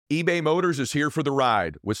eBay Motors is here for the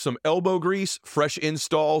ride. With some elbow grease, fresh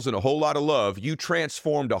installs, and a whole lot of love, you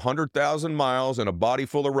transformed 100,000 miles and a body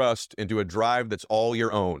full of rust into a drive that's all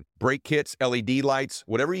your own. Brake kits, LED lights,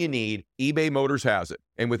 whatever you need, eBay Motors has it.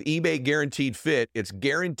 And with eBay Guaranteed Fit, it's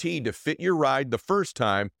guaranteed to fit your ride the first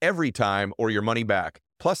time, every time, or your money back.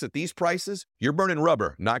 Plus, at these prices, you're burning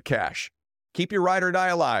rubber, not cash. Keep your ride or die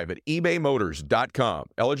alive at ebaymotors.com.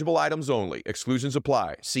 Eligible items only. Exclusions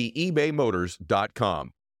apply. See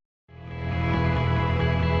ebaymotors.com.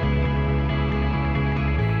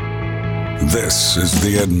 This is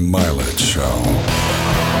the Ed Milet Show.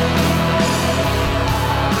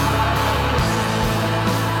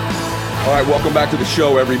 All right, welcome back to the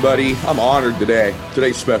show, everybody. I'm honored today.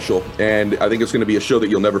 Today's special, and I think it's going to be a show that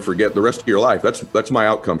you'll never forget the rest of your life. That's my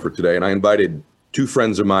outcome for today, and I invited two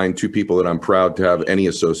friends of mine, two people that I'm proud to have any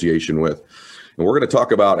association with. And we're going to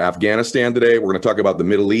talk about Afghanistan today. We're going to talk about the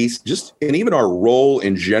Middle East, and even our role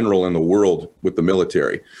in general in the world with the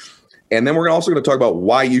military. And then we're also going to talk about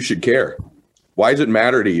why you should care. Why does it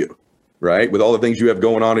matter to you, right? With all the things you have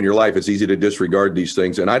going on in your life, it's easy to disregard these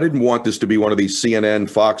things. And I didn't want this to be one of these CNN,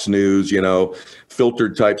 Fox News,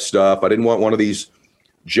 filtered type stuff. I didn't want one of these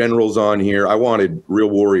generals on here. I wanted real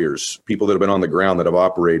warriors, people that have been on the ground, that have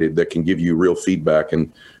operated, that can give you real feedback.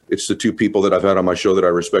 And it's the two people that I've had on my show that I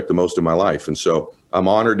respect the most in my life. And so I'm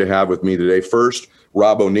honored to have with me today, first,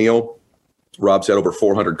 Rob O'Neill. Rob's had over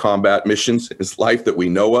 400 combat missions in his life that we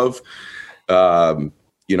know of.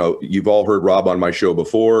 You've all heard Rob on my show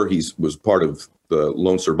before. He was part of the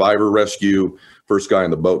Lone Survivor Rescue, first guy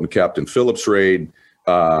in the boat in Captain Phillips raid,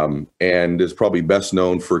 and is probably best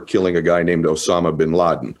known for killing a guy named Osama bin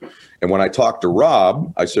Laden. And when I talked to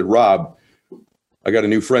Rob, I said, Rob, I got a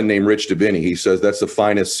new friend named Rich Diviney. He says, that's the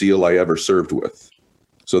finest SEAL I ever served with.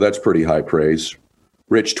 So that's pretty high praise.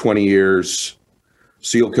 Rich, 20 years,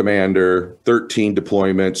 SEAL commander, 13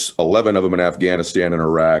 deployments, 11 of them in Afghanistan and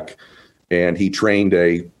Iraq. And he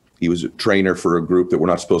was a trainer for a group that we're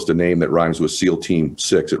not supposed to name that rhymes with SEAL Team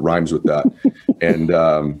 6. It rhymes with that.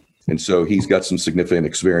 And so he's got some significant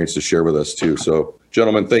experience to share with us too. So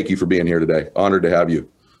gentlemen, thank you for being here today. Honored to have you.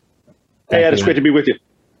 Hey, Ed, it's great to be with you.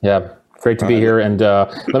 Yeah. Great to be here. And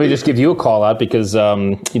let me just give you a call out because,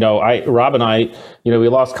 Rob and I, we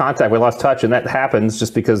lost contact, we lost touch, and that happens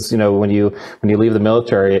just because, when you leave the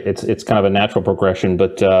military, it's kind of a natural progression.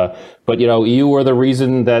 But you were the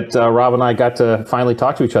reason that Rob and I got to finally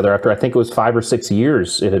talk to each other after I think it was 5 or 6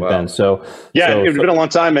 years it had been. So yeah, it's been a long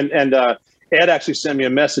time. And Ed actually sent me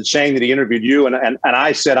a message saying that he interviewed you. And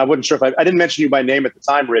I said, I wasn't sure if I didn't mention you by name at the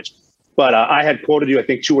time, Rich. But I had quoted you, I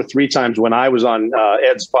think, 2 or 3 times when I was on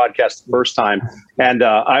Ed's podcast the first time. And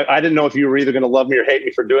I didn't know if you were either going to love me or hate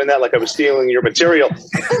me for doing that, like I was stealing your material.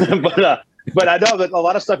 But I know that a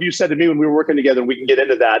lot of stuff you said to me when we were working together, and we can get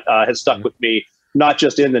into that, has stuck with me, not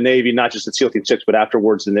just in the Navy, not just at SEAL Team 6, but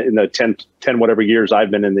afterwards in the 10 whatever years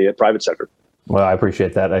I've been in the private sector. Well, I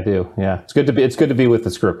appreciate that. I do. Yeah. It's good to be with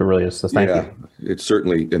this group. It really is. So thank you. It's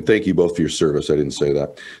certainly, and thank you both for your service. I didn't say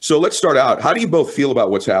that. So let's start out. How do you both feel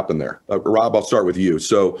about what's happened there? Rob, I'll start with you.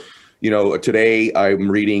 So, today I'm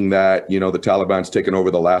reading that, the Taliban's taken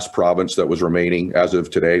over the last province that was remaining as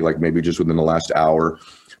of today, like maybe just within the last hour.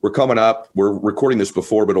 We're recording this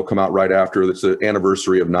before, but it'll come out right after. It's the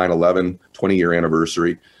anniversary of 9/11, 20-year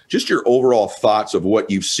anniversary. Just your overall thoughts of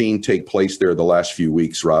what you've seen take place there the last few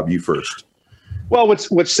weeks. Rob, you first. Well,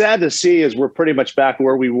 what's sad to see is we're pretty much back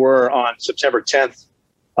where we were on September 10th,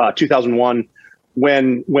 2001,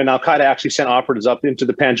 when Al-Qaeda actually sent operatives up into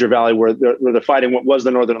the Panjshir Valley where they're fighting what was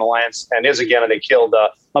the Northern Alliance and is again, and they killed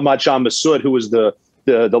Ahmad Shah Massoud, who was the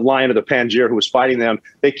lion of the Panjshir who was fighting them.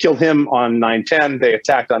 They killed him on 9/10. They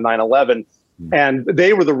attacked on 9/11. And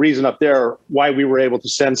they were the reason up there why we were able to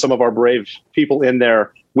send some of our brave people in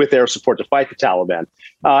there with air support to fight the Taliban.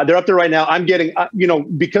 They're up there right now. I'm getting,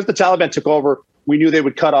 because the Taliban took over, we knew they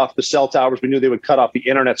would cut off the cell towers. We knew they would cut off the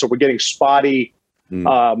internet. So we're getting spotty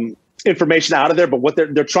information out of there. But what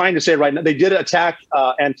they're trying to say right now, they did attack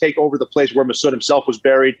and take over the place where Massoud himself was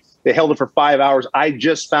buried. They held it for 5 hours. I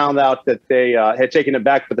just found out that they had taken it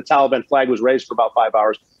back, but the Taliban flag was raised for about 5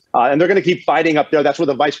 hours. And they're going to keep fighting up there. That's where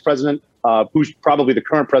the vice president, who's probably the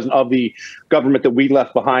current president of the government that we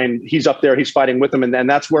left behind, he's up there. He's fighting with them. And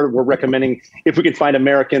that's where we're recommending if we can find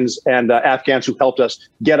Americans and Afghans who helped us,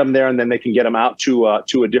 get them there, and then they can get them out to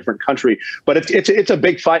a different country. But it's a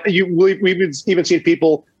big fight. We've even seen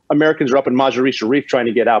people, Americans are up in Mazar-e Sharif trying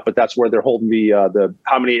to get out, but that's where they're holding the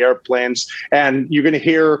how many airplanes. And you're going to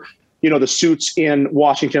hear the suits in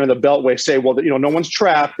Washington and the Beltway say, well, no one's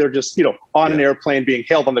trapped. They're just, on an airplane being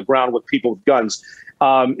held on the ground with people with guns.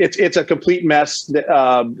 It's a complete mess. They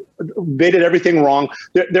did everything wrong.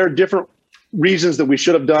 There are different reasons that we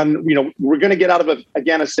should have done. We're going to get out of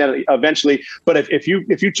Afghanistan eventually. But if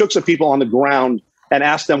you took some people on the ground and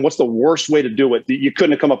asked them what's the worst way to do it, you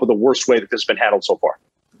couldn't have come up with the worst way that this has been handled so far.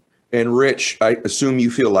 And Rich, I assume you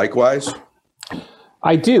feel likewise.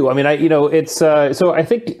 I do. I mean, it's so I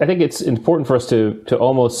think it's important for us to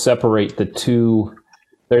almost separate the two.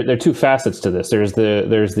 There are two facets to this. There's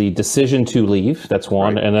the decision to leave. That's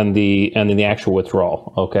one, right. and then the actual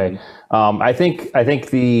withdrawal. Okay. I think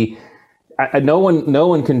no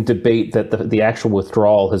one can debate that the actual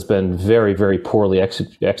withdrawal has been very, very poorly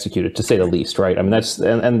executed, to say the least, right? I mean, that's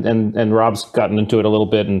and Rob's gotten into it a little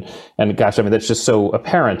bit, and gosh, I mean, that's just so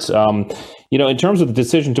apparent. In terms of the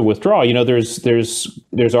decision to withdraw,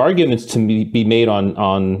 there's arguments to be made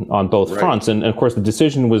on both fronts, and of course the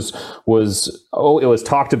decision was it was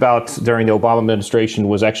talked about during the Obama administration,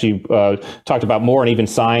 was actually talked about more and even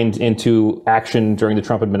signed into action during the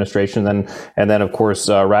Trump administration, and then of course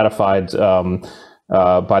ratified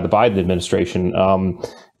by the Biden administration.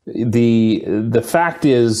 The fact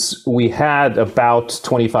is, we had about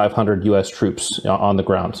 2,500 U.S. troops on the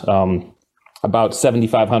ground. About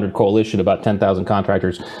 7,500 coalition, about 10,000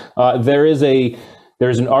 contractors. There's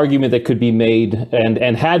an argument that could be made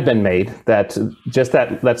and had been made that just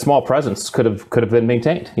that small presence could have been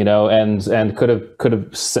maintained, and could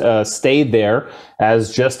have stayed there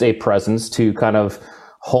as just a presence to kind of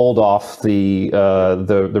hold off the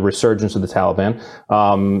resurgence of the Taliban.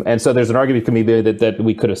 And so there's an argument can be made that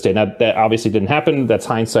we could have stayed. Now, that obviously didn't happen. That's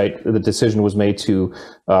hindsight. The decision was made to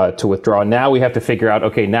withdraw. Now we have to figure out,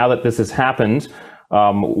 okay, now that this has happened,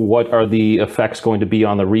 what are the effects going to be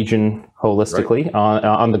on the region holistically,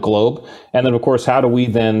 on the globe? And then, of course, how do we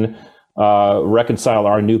then reconcile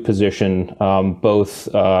our new position,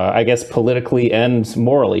 both, I guess, politically and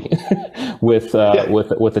morally, with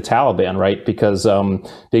the Taliban, right? Because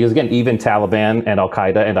again, even Taliban and Al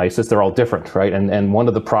Qaeda and ISIS, they're all different, right? And one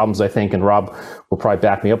of the problems, I think, and Rob will probably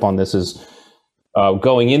back me up on this, is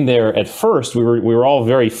going in there at first, we were all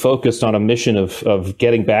very focused on a mission of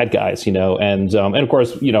getting bad guys, and of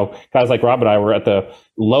course, guys like Rob and I were at the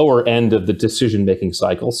lower end of the decision making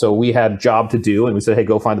cycle, so we had job to do, and we said, hey,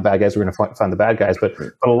 go find the bad guys. We're going to find the bad guys, but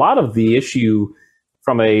a lot of the issue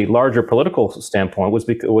from a larger political standpoint was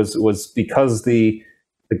because the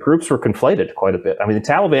groups were conflated quite a bit. I mean, the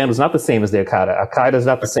Taliban was not the same as the Al Qaeda. Al Qaeda is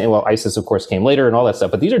not the same. Well, ISIS, of course, came later and all that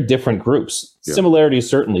stuff, but these are different groups. Yeah. Similarities,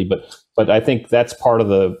 certainly, but I think that's part of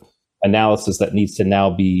the analysis that needs to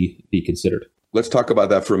now be considered. Let's talk about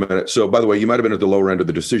that for a minute. So, by the way, you might have been at the lower end of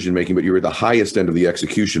the decision making, but you were at the highest end of the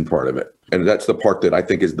execution part of it. And that's the part that I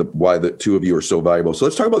think is why the two of you are so valuable. So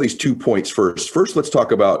let's talk about these 2 points first. First, let's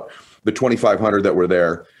talk about the 2,500 that were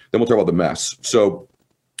there. Then we'll talk about the mess. So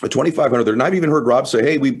the 2,500 there, and I've even heard Rob say,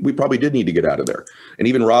 hey, we probably did need to get out of there. And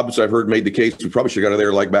even Rob, I've heard, made the case, we probably should get out of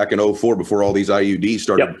there like back in 2004 before all these IUDs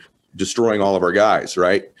started destroying all of our guys,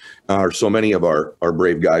 right? Or so many of our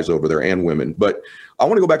brave guys over there and women. But I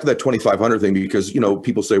want to go back to that 2,500 thing because,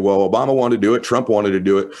 people say, well, Obama wanted to do it, Trump wanted to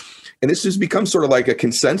do it. And this has become sort of like a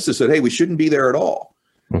consensus that, hey, we shouldn't be there at all.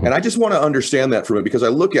 Mm-hmm. And I just want to understand that from it, because I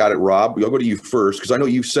look at it, Rob, I'll go to you first, because I know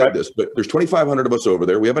you've said this, but there's 2,500 of us over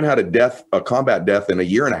there. We haven't had a combat death in a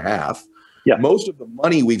year and a half. Yeah. Most of the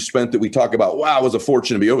money we've spent that we talk about, wow, it was a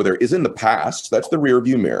fortune to be over there, is in the past. That's the rear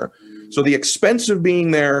view mirror. So the expense of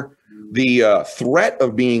being there, the threat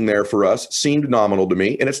of being there for us seemed nominal to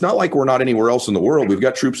me. And it's not like we're not anywhere else in the world. We've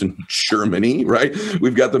got troops in Germany, right?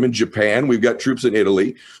 We've got them in Japan. We've got troops in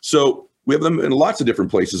Italy. So we have them in lots of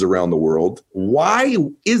different places around the world. Why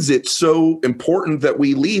is it so important that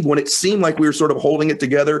we leave when it seemed like we were sort of holding it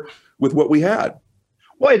together with what we had?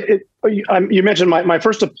 Well, you mentioned my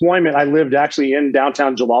first deployment. I lived actually in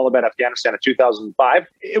downtown Jalalabad, Afghanistan in 2005.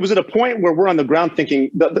 It was at a point where we're on the ground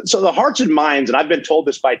thinking, so the hearts and minds, and I've been told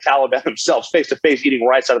this by Taliban themselves, face to face, eating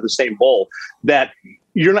rice out of the same bowl, that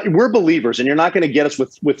we're believers and you're not going to get us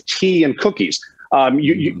with tea and cookies.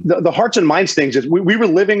 The hearts and minds things is we were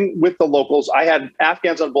living with the locals. I had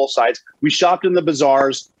Afghans on both sides. We shopped in the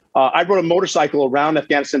bazaars. I rode a motorcycle around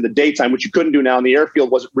Afghanistan in the daytime, which you couldn't do now. And the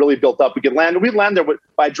airfield wasn't really built up. We'd land there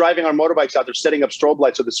by driving our motorbikes out there, setting up strobe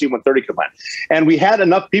lights so the C-130 could land. And we had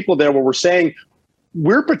enough people there where we're saying,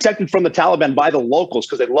 we're protected from the Taliban by the locals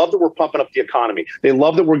because they love that we're pumping up the economy. They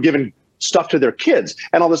love that we're giving stuff to their kids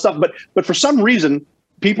and all this stuff. But for some reason,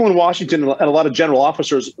 people in Washington and a lot of general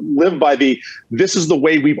officers live by this is the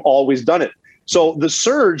way we've always done it. So the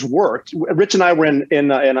surge worked. Rich and I were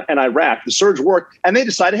in Iraq. The surge worked, and they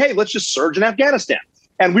decided, hey, let's just surge in Afghanistan.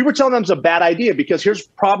 And we were telling them it's a bad idea because here's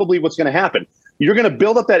probably what's going to happen. You're going to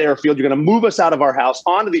build up that airfield. You're going to move us out of our house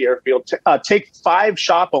onto the airfield, take 5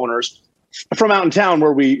 shop owners, from out in town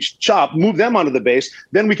where we shop, move them onto the base,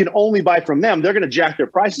 then we can only buy from them. They're going to jack their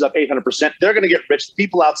prices up 800%. They're going to get rich. The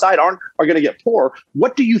people outside are going to get poor.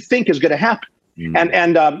 What do you think is going to happen?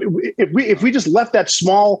 And if we just left that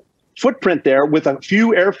small footprint there with a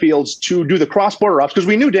few airfields to do the cross-border ops, because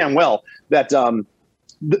we knew damn well that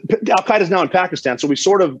Al-Qaeda is now in Pakistan, so we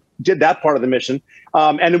sort of did that part of the mission,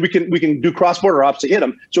 and we can do cross-border ops to hit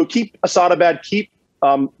them. So keep Asadabad, keep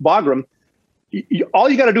Bagram. All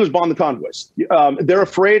you got to do is bomb the convoys. They're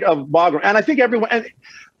afraid of Bagram, and I think everyone. And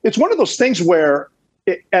it's one of those things where,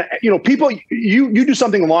 people, you do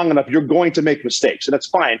something long enough, you're going to make mistakes, and that's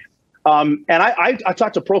fine. And I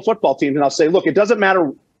talk to pro football teams, and I'll say, look, it doesn't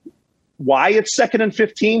matter why it's 2nd and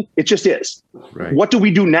 15. It just is. Right. What do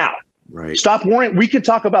we do now? Right. Stop worrying. We can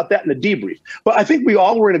talk about that in the debrief. But I think we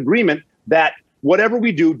all were in agreement that whatever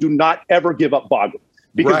we do not ever give up Bagram.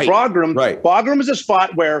 Because Bagram is a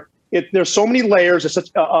spot where there's so many layers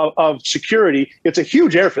of security. It's a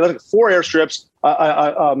huge airfield, like 4 airstrips,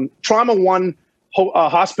 Trauma 1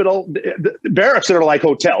 hospital, the barracks that are like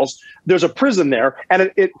hotels. There's a prison there,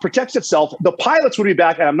 and it protects itself. The pilots would be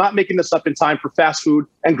back, and I'm not making this up, in time for fast food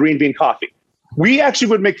and green bean coffee. We actually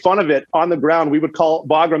would make fun of it on the ground. We would call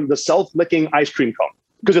Bagram the self-licking ice cream cone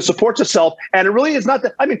because it supports itself. And it really is not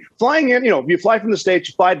that. I mean, flying in, if you fly from the States,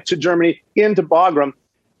 you fly to Germany into Bagram,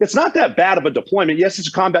 it's not that bad of a deployment. Yes, it's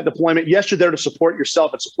a combat deployment. Yes, you're there to support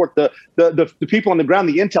yourself and support the people on the ground,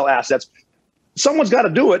 the intel assets. Someone's got to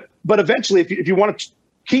do it. But eventually, if you want to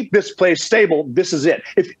keep this place stable, this is it.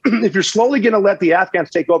 If you're slowly going to let the Afghans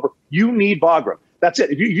take over, you need Bagram. That's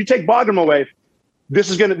it. If you take Bagram away, they're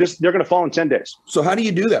going to fall in 10 days. So how do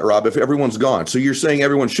you do that, Rob, if everyone's gone? So you're saying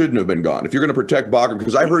everyone shouldn't have been gone. If you're going to protect Bagram,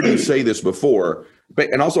 because I heard you say this before,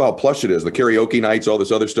 and also how plush it is, the karaoke nights, all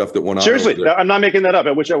this other stuff that went on. Seriously, I'm not making that up.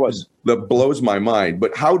 I wish I was. That blows my mind.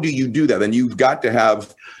 But how do you do that? Then you've got to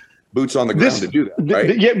have boots on the ground to do that,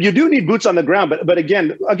 right? Yeah, you do need boots on the ground. But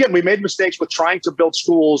again, we made mistakes with trying to build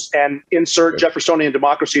schools and insert Jeffersonian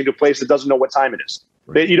democracy into a place that doesn't know what time it is.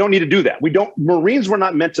 Right. You don't need to do that. Marines were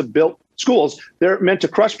not meant to build schools. They're meant to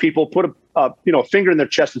crush people, put a finger in their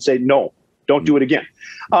chest and say, no, don't do it again.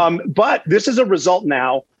 But this is a result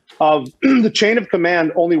now of the chain of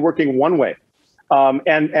command only working one way.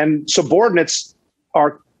 And subordinates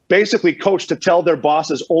are basically coached to tell their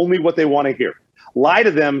bosses only what they want to hear. Lie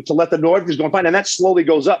to them to let the Northies go and find. And that slowly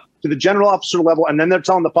goes up to the general officer level. And then they're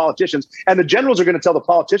telling the politicians. And the generals are going to tell the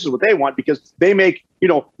politicians what they want because they make,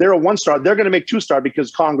 they're a 1-star. They're going to make 2-star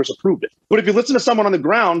because Congress approved it. But if you listen to someone on the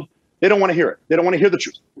ground, they don't want to hear it. They don't want to hear the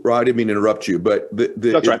truth. Well, I didn't mean to interrupt you, but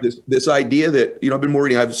That's right. this idea that, I've been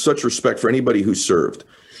reading, I have such respect for anybody who served.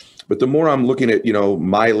 But the more I'm looking at,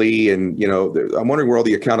 Miley and, I'm wondering where all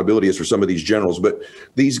the accountability is for some of these generals. But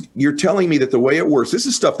you're telling me that the way it works, this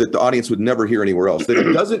is stuff that the audience would never hear anywhere else, that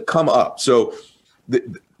it doesn't come up. So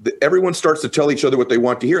everyone starts to tell each other what they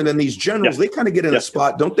want to hear. And then these generals, they kind of get in a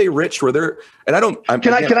spot, don't they, Rich, where they're, and I don't.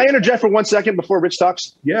 Can I interject for 1 second before Rich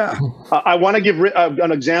talks? Yeah. I want to give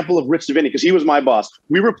an example of Rich Diviney because he was my boss.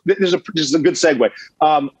 This is a good segue.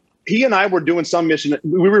 He and I were doing some mission.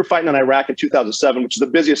 We were fighting in Iraq in 2007, which is the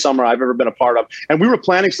busiest summer I've ever been a part of. And we were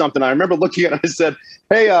planning something. I remember looking at it and I said,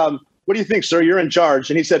 hey, what do you think, sir? You're in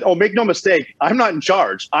charge. And he said, oh, make no mistake. I'm not in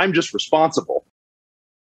charge. I'm just responsible.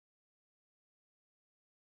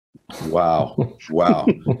 Wow.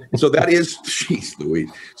 So that is, geez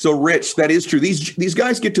Louise. So Rich, that is true. These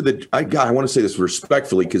guys get to I want to say this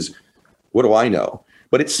respectfully because what do I know?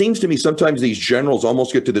 But it seems to me sometimes these generals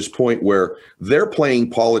almost get to this point where they're playing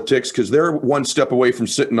politics because they're one step away from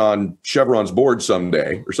sitting on Chevron's board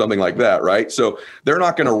someday or something like that, right? So they're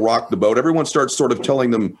not going to rock the boat. Everyone starts sort of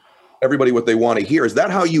telling everybody what they want to hear. Is that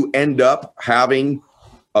how you end up having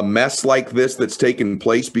a mess like this that's taken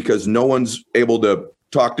place because no one's able to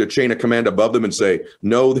talk to chain of command above them and say,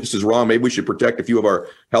 no, this is wrong. Maybe we should protect a few of our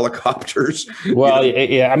helicopters. Well,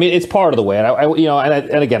 yeah, I mean, it's part of the way.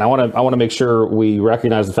 And again, I want to make sure we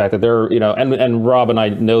recognize the fact that there, and Rob and I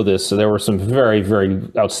know this. So there were some very, very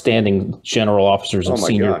outstanding general officers and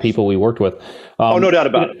senior people we worked with. No doubt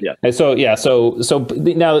about it. Yeah. And so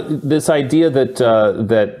now this idea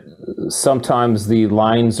that sometimes the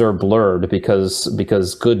lines are blurred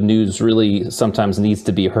because good news really sometimes needs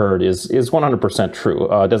to be heard is 100% true.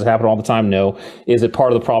 Does it happen all the time? No. Is it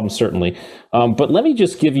part of the problem? Certainly. But let me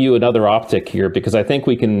just give you another optic here because I think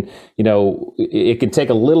we can, it can take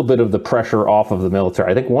a little bit of the pressure off of the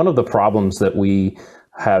military. I think one of the problems that we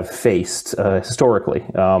have faced historically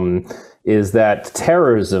is that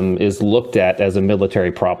terrorism is looked at as a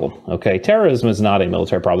military problem. Okay, terrorism is not a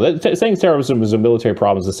military problem. Saying terrorism is a military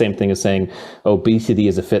problem is the same thing as saying obesity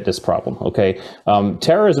is a fitness problem. Okay,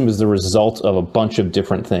 terrorism is the result of a bunch of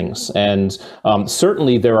different things, and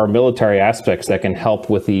certainly there are military aspects that can help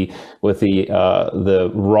with the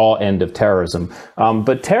raw end of terrorism.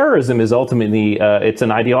 But terrorism is ultimately it's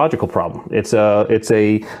an ideological problem. It's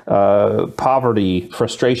a poverty,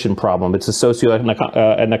 frustration problem. It's a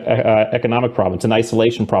economic problem. It's an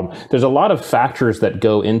isolation problem. There's a lot of factors that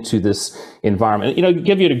go into this environment.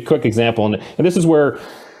 Give you a quick example, and this is where,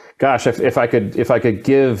 gosh, if I could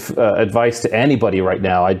give advice to anybody right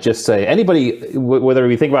now, I'd just say anybody, whether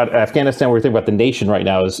we think about Afghanistan or we think about the nation right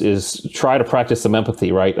now, is try to practice some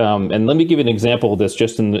empathy, right? And let me give you an example of this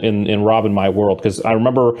just in Rob and my world, because I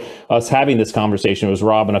remember us having this conversation. It was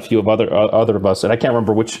Rob and a few of other of us, and I can't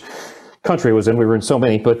remember which country it was in. We were in so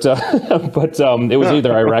many, but it was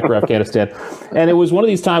either Iraq or Afghanistan, and it was one of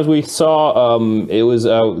these times we saw there was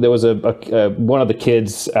one of the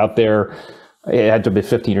kids out there. It had to be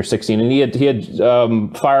 15 or 16, and he had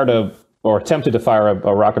fired or attempted to fire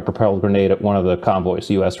a rocket propelled grenade at one of the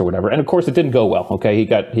convoys, U.S. or whatever, and of course it didn't go well. Okay, he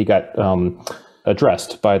got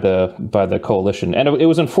addressed by the coalition, and it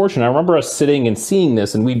was unfortunate. I remember us sitting and seeing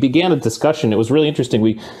this, and we began a discussion. It was really interesting.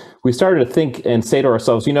 We started to think and say to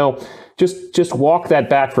ourselves, just walk that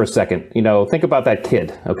back for a second. Think about that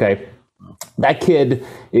kid. Okay. That kid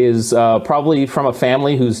is probably from a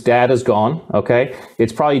family whose dad is gone, okay?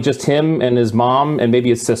 It's probably just him and his mom and maybe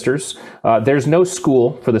his sisters. There's no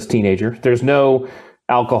school for this teenager. There's no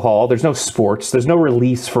alcohol. There's no sports. There's no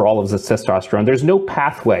release for all of this testosterone. There's no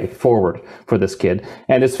pathway forward for this kid.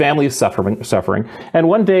 And his family is suffering. And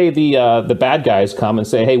one day the bad guys come and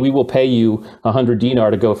say, hey, we will pay you 100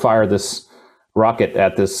 dinar to go fire this rocket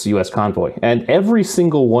at this U.S. convoy. And every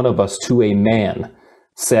single one of us, to a man,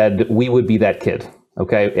 said we would be that kid.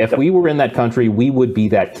 Okay, if we were in that country, we would be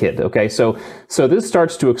that kid. Okay, so this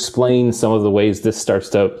starts to explain some of the ways this starts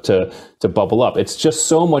to bubble up. It's just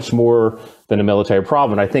so much more than a military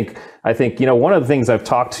problem. And I think one of the things I've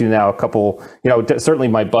talked to now a couple, certainly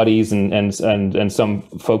my buddies and some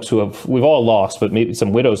folks we've all lost, but maybe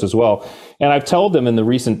some widows as well. And I've told them in the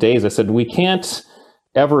recent days, I said, we can't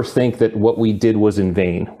ever think that what we did was in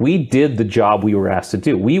vain. We did the job we were asked to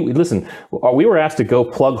do. We were asked to go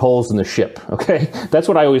plug holes in the ship. Okay, that's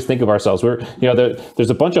what I always think of ourselves. There's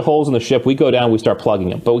a bunch of holes in the ship. We go down, we start plugging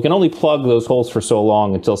them, but we can only plug those holes for so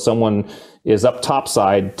long until someone is up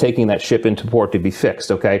topside taking that ship into port to be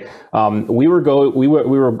fixed. Okay, we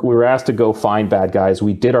were asked to go find bad guys.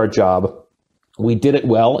 We did our job. We did it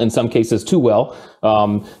well, in some cases too well,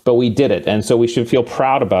 but we did it. And so we should feel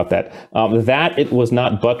proud about that. That it was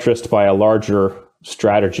not buttressed by a larger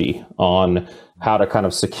strategy on how to kind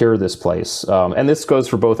of secure this place. And this goes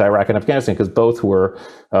for both Iraq and Afghanistan, because both were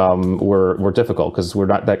difficult, because we're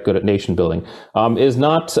not that good at nation building. It's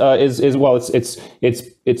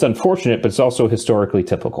unfortunate, but it's also historically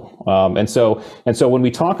typical. And so when we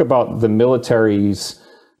talk about the military's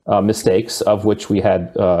mistakes, of which we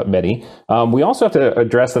had many, we also have to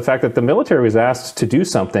address the fact that the military was asked to do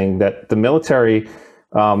something that the military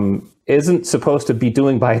isn't supposed to be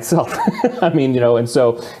doing by itself. I mean, and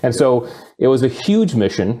so it was a huge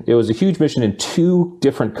mission. It was a huge mission in two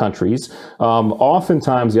different countries.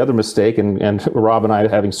 Oftentimes, the other mistake, and Rob and I,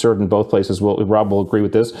 having served in both places, Rob will agree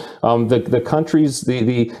with this. The countries,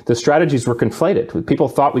 the strategies were conflated. People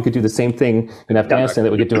thought we could do the same thing in Afghanistan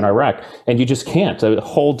that we could do in Iraq, and you just can't.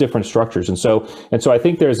 Whole different structures. And so I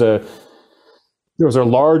think there was a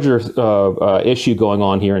larger issue going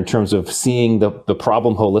on here in terms of seeing the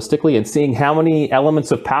problem holistically and seeing how many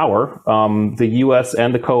elements of power the U.S.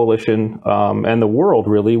 and the coalition and the world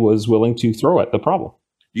really was willing to throw at the problem.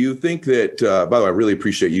 Do you think that, by the way, I really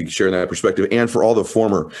appreciate you sharing that perspective, and for all the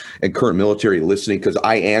former and current military listening, because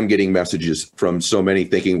I am getting messages from so many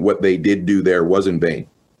thinking what they did do there was in vain.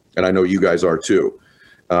 And I know you guys are too.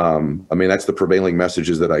 That's the prevailing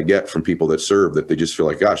messages that I get from people that serve, that they just feel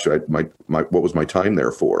like, gosh, what was my time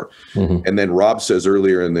there for? Mm-hmm. And then Rob says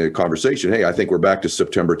earlier in the conversation, hey, I think we're back to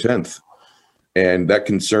September 10th. And that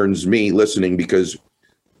concerns me listening, because,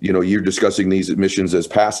 you're discussing these missions as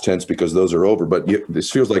past tense because those are over. But this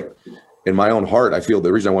feels like, in my own heart, I feel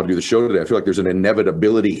the reason I want to do the show today, I feel like there's an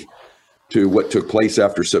inevitability to what took place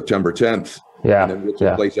after September 10th. Yeah. And then what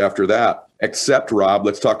took place after that. Except, Rob,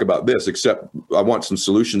 let's talk about this. Except, I want some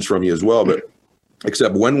solutions from you as well. But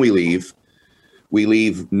except when we leave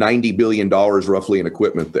 $90 billion roughly in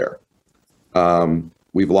equipment there.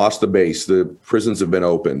 We've lost the base. The prisons have been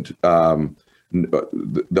opened.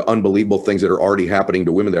 The unbelievable things that are already happening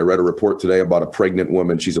to women. I read a report today about a pregnant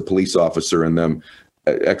woman. She's a police officer, and them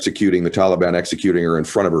executing the Taliban, executing her in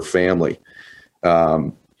front of her family.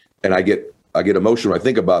 And I get emotional when I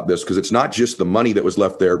think about this, because it's not just the money that was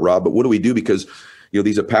left there, Rob, but what do we do? Because,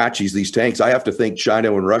 these Apaches, these tanks, I have to think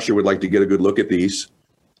China and Russia would like to get a good look at these,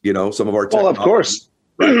 some of our technology. Well, of course.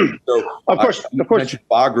 Right. So, of course. You mentioned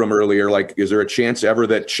Bagram earlier. Like, is there a chance ever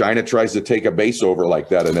that China tries to take a base over like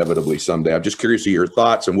that inevitably someday? I'm just curious of your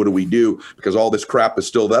thoughts, and what do we do? Because all this crap is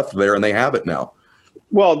still left there, and they have it now.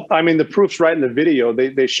 Well, I mean, the proof's right in the video.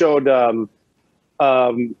 They showed one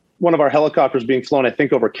of our helicopters being flown, I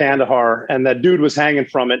think, over Kandahar, and that dude was hanging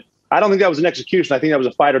from it. I don't think that was an execution. I think that was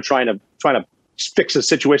a fighter trying to fix a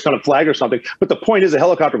situation on a flag or something. But the point is, the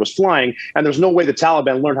helicopter was flying, and there's no way the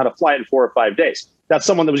Taliban learned how to fly it in 4 or 5 days. That's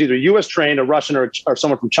someone that was either U.S. trained, a Russian, or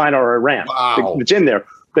someone from China or Iran. Wow. That's in there.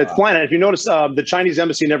 That's flying it. If you notice, the Chinese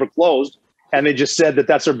embassy never closed, and they just said that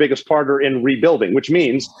that's their biggest partner in rebuilding, which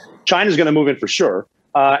means China's going to move in for sure.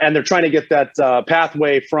 And they're trying to get that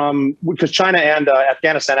pathway because China and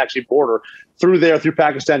Afghanistan actually border through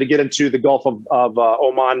Pakistan to get into the Gulf of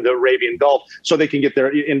Oman, the Arabian Gulf, so they can get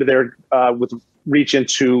with reach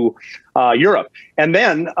into Europe. And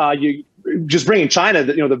then you just bringing China,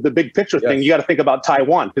 the big picture thing, you got to think about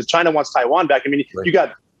Taiwan, because China wants Taiwan back. I mean, right. You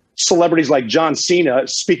got celebrities like John Cena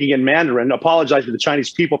speaking in Mandarin, apologizing to the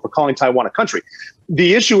Chinese people for calling Taiwan a country.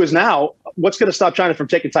 The issue is now, what's going to stop China from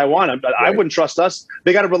taking Taiwan? Right. I wouldn't trust us.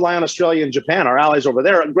 They got to rely on Australia and Japan, our allies over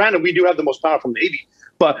there. And granted, we do have the most powerful Navy,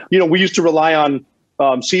 but we used to rely on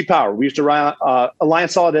sea power. We used to rely on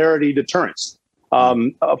alliance solidarity, deterrence,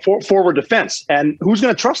 forward defense. And who's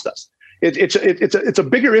going to trust us? It's a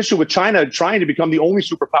bigger issue with China trying to become the only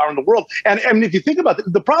superpower in the world. And if you think about it,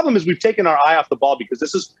 the problem is we've taken our eye off the ball, because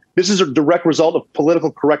this is a direct result of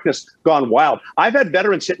political correctness gone wild. I've had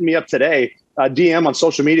veterans hitting me up today, DM on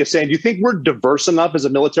social media, saying, do you think we're diverse enough as a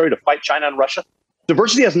military to fight China and Russia?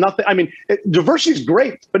 Diversity has nothing. I mean, diversity is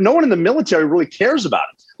great, but no one in the military really cares about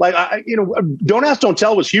it. Like, Don't Ask, Don't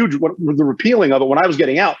Tell was huge, the repealing of it when I was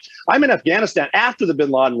getting out. I'm in Afghanistan after the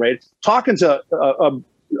bin Laden raid, talking to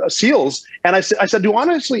SEALs, and I said, do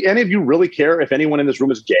honestly any of you really care if anyone in this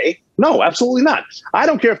room is gay? No, absolutely not. I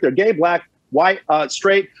don't care if they're gay, black, white,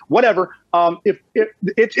 straight, whatever. If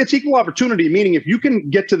it's equal opportunity, meaning if you can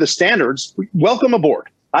get to the standards, welcome aboard.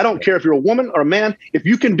 I don't care if you're a woman or a man. If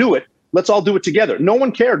you can do it, let's all do it together. No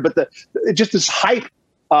one cared, but it just this hype.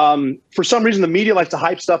 For some reason, the media likes to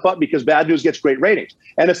hype stuff up because bad news gets great ratings,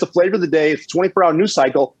 and it's the flavor of the day. It's a 24-hour news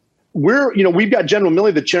cycle. We've got General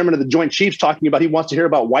Milley, the chairman of the Joint Chiefs, talking about he wants to hear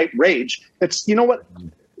about white rage. It's,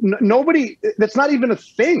 nobody, that's not even a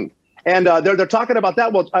thing. And they're talking about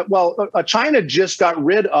that. China just got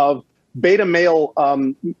rid of beta male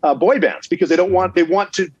boy bands because they want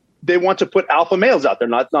to put alpha males out there,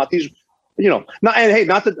 not these, and hey,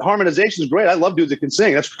 not that harmonization is great. I love dudes that can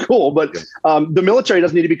sing. That's cool. But the military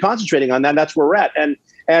doesn't need to be concentrating on that. And that's where we're at.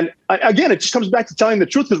 And again, it just comes back to telling the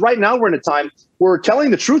truth, because right now we're in a time where telling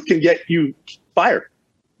the truth can get you fired.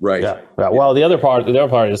 Right. Yeah. Well, the other part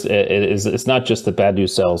is it's not just that bad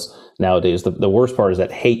news sells nowadays. The worst part is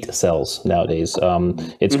that hate sells nowadays.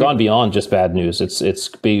 It's gone beyond just bad news. It's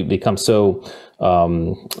become so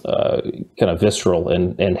kind of visceral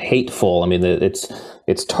and hateful. I mean,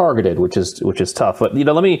 it's targeted, which is tough. But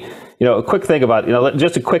let me a quick thing about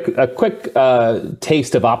just a quick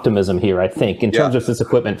taste of optimism here. I think in terms of this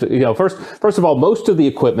equipment, first of all, most of the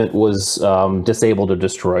equipment was disabled or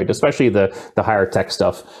destroyed, especially the higher tech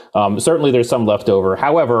stuff. Certainly, there's some left over.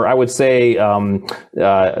 However, I would say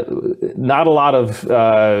not a lot of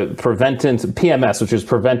preventive PMS, which is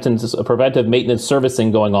preventive maintenance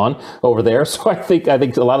servicing going on over there. So I think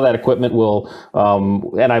a lot of that equipment will,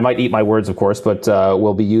 and I might eat my words, of course, but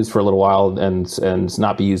will be used for a little while and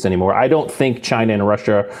not be used anymore. I don't think China and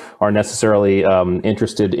Russia are necessarily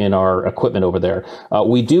interested in our equipment over there.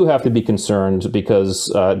 We do have to be concerned because,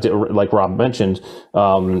 like Rob mentioned,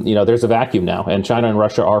 there's a vacuum now, and China and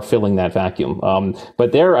Russia are filling that vacuum.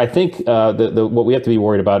 But there, I think what we have to be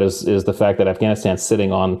worried about is the fact that Afghanistan's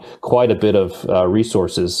sitting on quite a bit of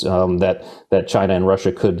resources that China and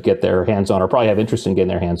Russia could get their hands on, or probably have interest in getting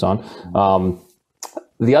their hands on.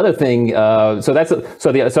 The other thing, so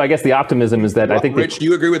I guess the optimism is that I think. Rich, do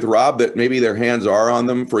you agree with Rob that maybe their hands are on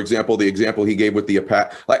them? For example, the example he gave with the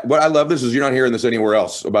Apache. Like, what I love this is you're not hearing this anywhere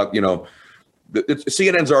else about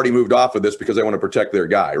CNN's already moved off of this because they want to protect their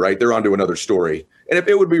guy, right? They're onto another story. And if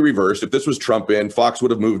it would be reversed, if this was Trump in, Fox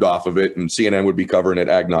would have moved off of it, and CNN would be covering it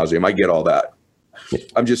ad nauseum. I get all that.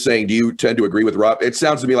 I'm just saying, do you tend to agree with Rob? It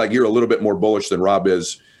sounds to me like you're a little bit more bullish than Rob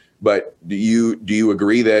is, but do you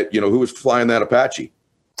agree that who was flying that Apache?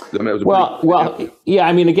 Yeah.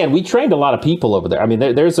 I mean, again, we trained a lot of people over there. I mean,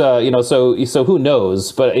 there's so who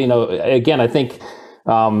knows? But again, I think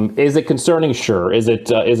Is it concerning? Sure. Is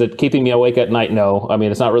it keeping me awake at night? No. I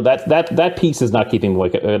mean, it's not really that piece is not keeping me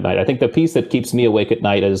awake at night. I think the piece that keeps me awake at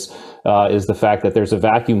night is the fact that there's a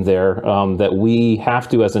vacuum there that we have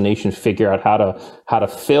to, as a nation, figure out how to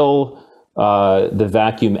fill the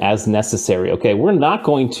vacuum as necessary. Okay, we're not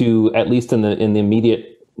going to, at least in the immediate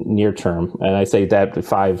near term, and I say that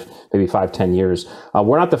maybe 5-10 years,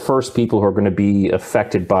 we're not the first people who are going to be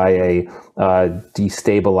affected by a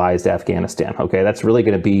destabilized Afghanistan. Okay, that's really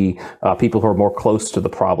going to be people who are more close to the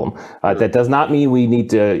problem. That does not mean we need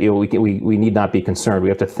to, we need not be concerned. We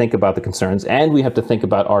have to think about the concerns, and we have to think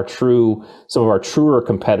about some of our truer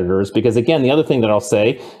competitors. Because again, the other thing that I'll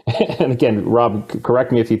say, and again, Rob,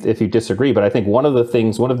 correct me if you disagree, but I think one of the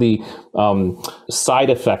side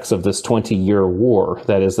effects of this 20-year war,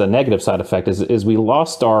 that is the negative side effect, is we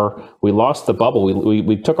lost the bubble.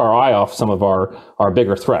 We took our eye off some of our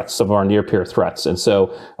bigger threats, some of our near peer threats. And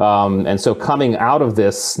so coming out of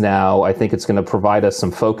this now, I think it's going to provide us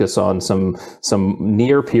some focus on some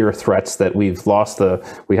near peer threats that we've lost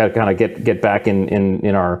we had to kind of get back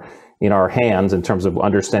in our hands in terms of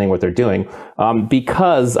understanding what they're doing.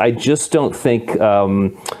 Because I just don't think our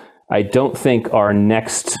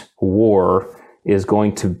next war is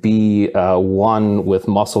going to be one with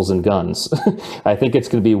muscles and guns. I think it's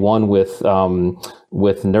going to be one with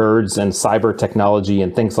nerds and cyber technology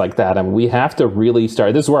and things like that. I mean, we have to really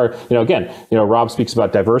start. This is where, again, Rob speaks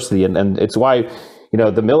about diversity, and it's why,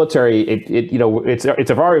 the military, it's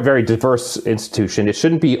a very, very diverse institution. It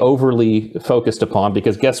shouldn't be overly focused upon,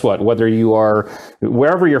 because guess what? Whether you are,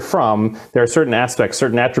 wherever you're from, there are certain aspects,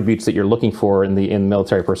 certain attributes that you're looking for in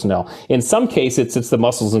military personnel. In some cases, it's the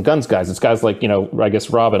muscles and guns guys. It's guys like, I guess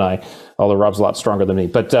Rob and I, although Rob's a lot stronger than me,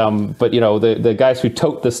 but the guys who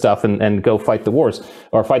tote this stuff and go fight the wars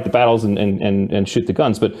or fight the battles and shoot the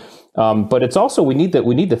guns. But it's also, we need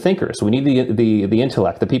the thinkers. We need the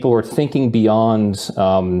intellect, the people who are thinking beyond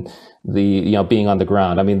being on the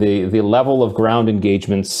ground. I mean, the level of ground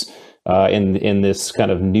engagements in this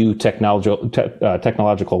kind of new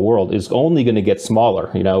technological world is only going to get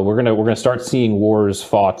smaller. We're gonna start seeing wars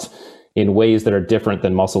fought in ways that are different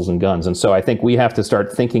than muscles and guns. And so I think we have to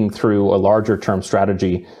start thinking through a larger term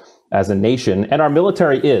strategy as a nation. And our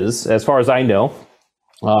military is, as far as I know,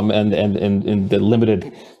 and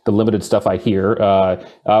the limited stuff I hear,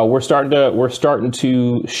 we're starting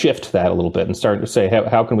to shift that a little bit and starting to say,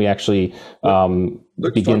 how can we actually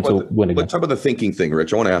begin to win again? Let's talk about the thinking thing,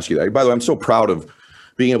 Rich. I want to ask you that. By the way, I'm so proud of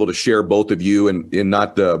being able to share both of you in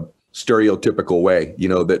not the stereotypical way,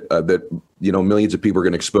 that millions of people are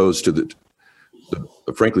going to expose to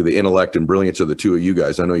frankly, the intellect and brilliance of the two of you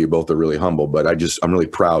guys. I know you both are really humble, but I'm really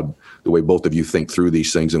proud the way both of you think through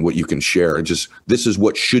these things and what you can share. And this is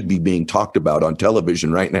what should be being talked about on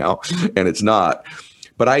television right now, and it's not.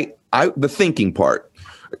 But the thinking part,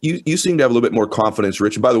 you seem to have a little bit more confidence,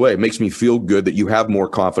 Rich. And by the way, it makes me feel good that you have more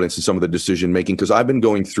confidence in some of the decision making, because I've been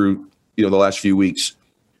going through, the last few weeks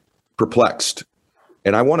perplexed,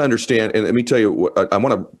 and I want to understand. And let me tell you,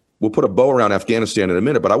 we'll put a bow around Afghanistan in a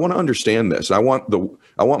minute, but I want to understand this. I want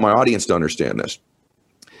my audience to understand this.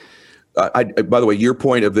 By the way, your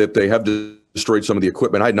point of that they have destroyed some of the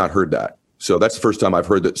equipment, I had not heard that. So that's the first time I've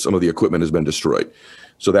heard that some of the equipment has been destroyed.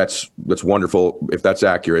 So that's wonderful. If that's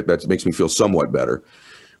accurate, that makes me feel somewhat better.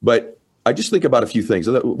 But I just think about a few things.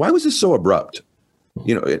 Why was this so abrupt?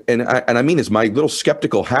 And I mean, as my little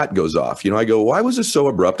skeptical hat goes off, I go, why was this so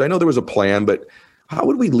abrupt? I know there was a plan, but how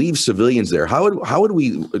would we leave civilians there? How would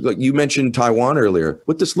we, like you mentioned Taiwan earlier,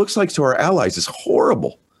 what this looks like to our allies is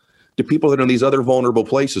horrible to people that are in these other vulnerable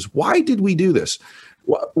places. Why did we do this?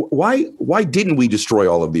 Why didn't we destroy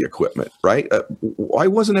all of the equipment, right? Why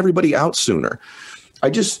wasn't everybody out sooner?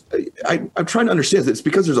 I'm trying to understand. It's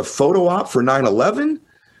because there's a photo op for 9/11?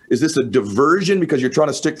 Is this a diversion because you're trying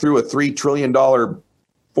to stick through a $3 trillion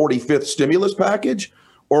 45th stimulus package?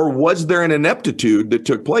 Or was there an ineptitude that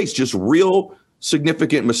took place, just real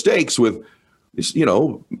significant mistakes with,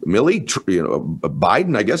 Milley,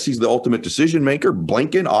 Biden? I guess he's the ultimate decision maker.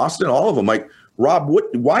 Blinken, Austin, all of them. Like, Rob,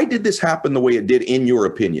 why did this happen the way it did, in your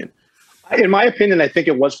opinion? In my opinion, I think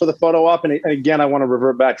it was for the photo op. And again, I want to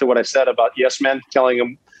revert back to what I said about yes men telling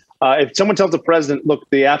him, if someone tells the president, look,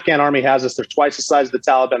 the Afghan army has us, they're twice the size of the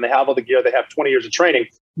Taliban, they have all the gear, they have 20 years of training,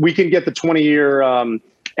 we can get the 20-year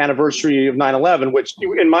anniversary of 9/11, which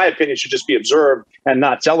in my opinion should just be observed and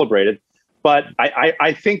not celebrated. But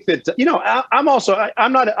I think that, I'm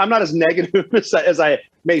not as negative as I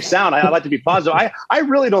may sound. I like to be positive. I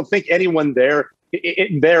really don't think anyone there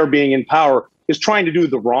being in power is trying to do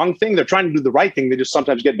the wrong thing. They're trying to do the right thing. They just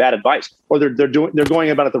sometimes get bad advice, or they're going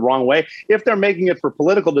about it the wrong way. If they're making it for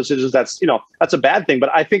political decisions, that's a bad thing. But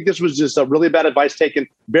I think this was just a really bad advice taken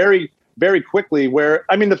very, very quickly. Where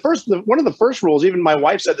I mean, one of the first rules, even my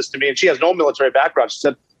wife said this to me, and she has no military background. She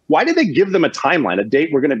said, "Why did they give them a timeline, a date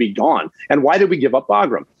we're going to be gone, and why did we give up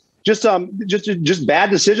Bagram?" Just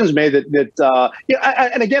bad decisions made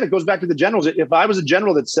and again, it goes back to the generals. If I was a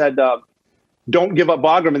general that said, don't give up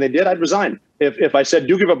Bagram, and they did, I'd resign. If I said,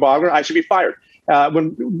 do give up Bagram, I should be fired.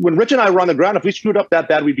 When Rich and I were on the ground, if we screwed up that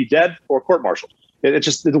bad, we'd be dead or court-martialed. It's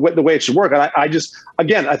just the way it should work. And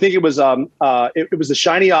I think it was a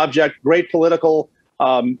shiny object, great political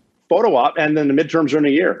photo op, and then the midterms are in a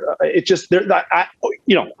year. It just, I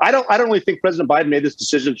don't really think President Biden made this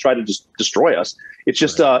decision to try to just destroy us. It's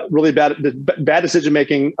just really bad decision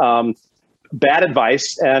making, bad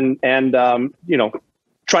advice, and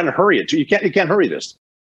trying to hurry it. You can't hurry this.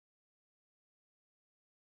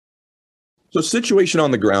 So, situation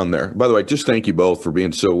on the ground there. By the way, just thank you both for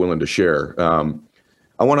being so willing to share.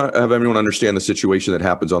 I want to have everyone understand the situation that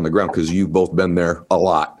happens on the ground, because you've both been there a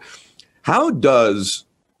lot. How does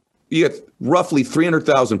you get roughly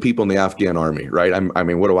 300,000 people in the Afghan army, right? I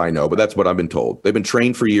mean, what do I know? But that's what I've been told. They've been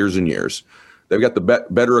trained for years and years. They've got the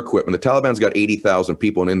better equipment. The Taliban's got 80,000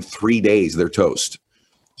 people, and in 3 days, they're toast.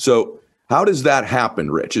 So how does that happen,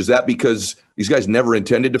 Rich? Is that because these guys never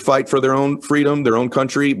intended to fight for their own freedom, their own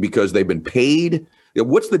country, because they've been paid?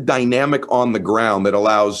 What's the dynamic on the ground that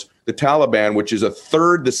allows the Taliban, which is a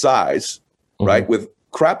third the size, right, with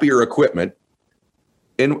crappier equipment,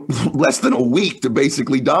 in less than a week to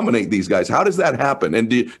basically dominate these guys? How does that happen? And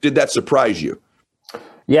did that surprise you?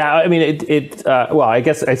 Yeah, I mean, well, I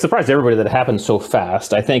guess it surprised everybody that it happened so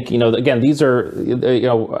fast. I think, again, these are,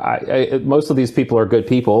 most of these people are good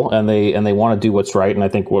people, and they want to do what's right. And I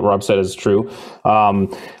think what Rob said is true.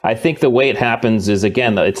 I think the way it happens is,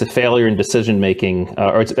 again, it's a failure in decision making,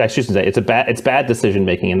 I shouldn't say it's bad decision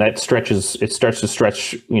making, and that starts to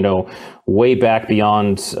stretch, way back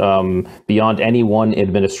beyond any one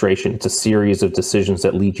administration. It's a series of decisions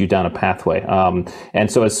that lead you down a pathway. And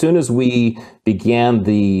so as soon as we began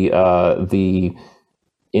the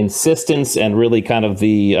insistence and really kind of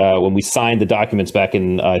when we signed the documents back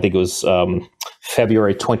in, I think it was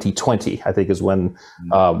February 2020, I think is when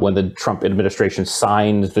the Trump administration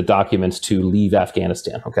signed the documents to leave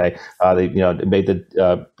Afghanistan. Okay, they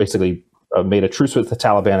made a truce with the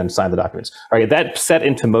Taliban and signed the documents. All right, that set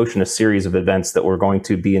into motion a series of events that were going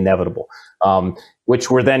to be inevitable,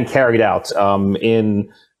 which were then carried out in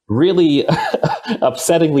really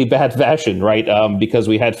upsettingly bad fashion, right? Because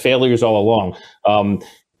we had failures all along.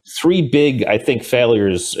 Three big, I think,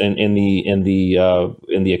 failures in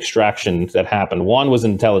the extraction that happened. One was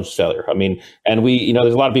an intelligence failure. I mean, and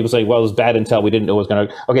there's a lot of people saying, well, it was bad intel. We didn't know it was going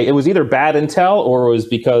to. Okay, it was either bad intel, or it was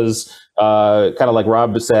because kind of like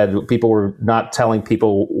Rob said, people were not telling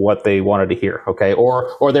people what they wanted to hear. Okay,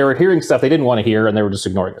 or they were hearing stuff they didn't want to hear, and they were just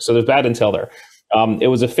ignoring it. So there's bad intel there. It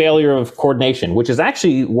was a failure of coordination, which is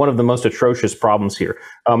actually one of the most atrocious problems here.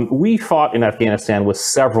 We fought in Afghanistan with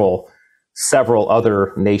several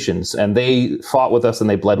other nations, and they fought with us, and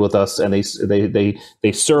they bled with us, and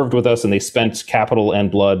they served with us, and they spent capital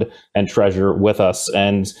and blood and treasure with us.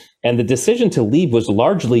 And the decision to leave was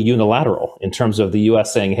largely unilateral in terms of the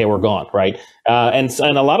U.S. saying, "Hey, we're gone," right? And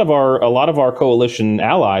a lot of our coalition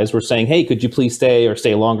allies were saying, "Hey, could you please stay or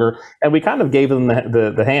stay longer?" And we kind of gave them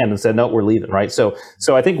the hand and said, "No, we're leaving," right? So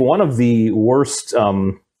I think one of the worst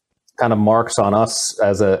kind of marks on us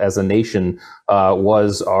as a nation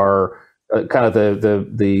was our kind of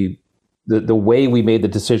the way we made the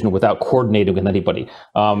decision without coordinating with anybody.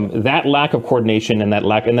 That lack of coordination and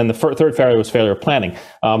then the third failure was failure of planning.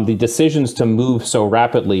 The decisions to move so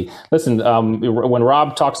rapidly. Listen, when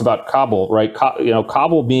Rob talks about Kabul, right?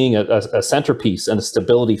 Kabul being a centerpiece and a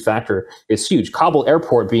stability factor is huge. Kabul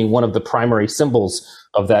airport being one of the primary symbols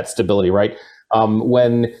of that stability, right?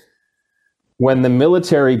 When the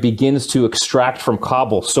military begins to extract from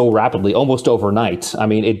Kabul so rapidly, almost overnight, I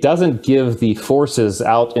mean, it doesn't give the forces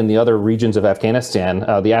out in the other regions of Afghanistan,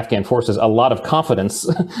 the Afghan forces, a lot of confidence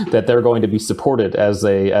that they're going to be supported as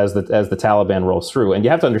the Taliban rolls through. And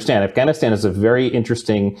you have to understand, Afghanistan is a very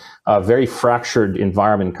interesting, very fractured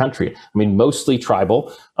environment country. I mean, mostly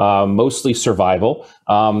tribal, mostly survival.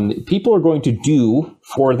 People are going to do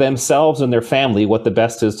for themselves and their family what the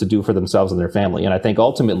best is to do for themselves and their family. And I think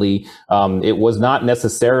ultimately, it was not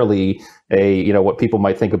necessarily what people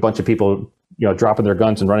might think, a bunch of people, dropping their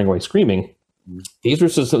guns and running away screaming. These were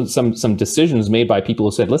some decisions made by people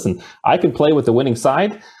who said, listen, I can play with the winning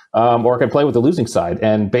side, or I can play with the losing side.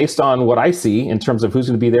 And based on what I see in terms of who's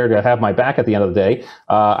going to be there to have my back at the end of the day,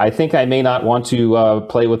 I think I may not want to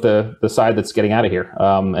play with the side that's getting out of here.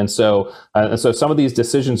 And so some of these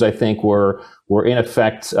decisions, I think, were in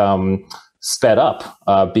effect sped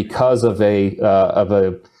up because of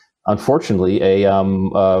unfortunately,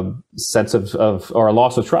 a sense of or a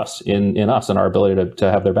loss of trust in us and our ability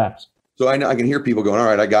to have their backs. So I can hear people going, all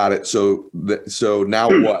right, I got it. So now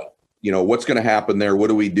what? What's going to happen there? What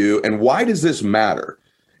do we do? And why does this matter?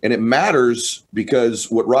 And it matters because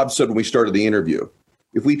what Rob said when we started the interview,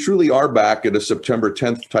 if we truly are back at a September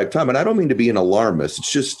 10th type time, and I don't mean to be an alarmist,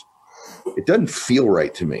 it's just, it doesn't feel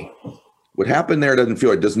right to me. What happened there doesn't feel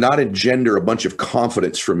right. It does not engender a bunch of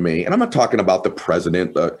confidence from me. And I'm not talking about the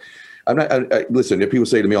president. Listen, if people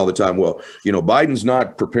say to me all the time, well, Biden's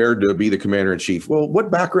not prepared to be the commander in chief. Well, what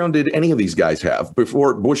background did any of these guys have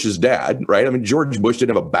before Bush's dad, right? I mean, George Bush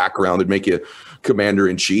didn't have a background that'd make you commander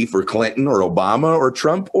in chief, or Clinton or Obama or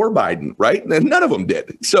Trump or Biden, right? And none of them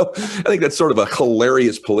did. So I think that's sort of a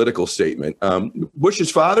hilarious political statement. Bush's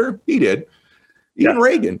father, he did. Even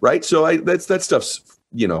Reagan, right? So that stuff's,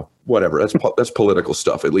 whatever. That's political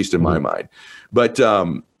stuff, at least in my mind. But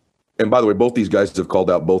and by the way, both these guys have called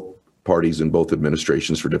out both parties and both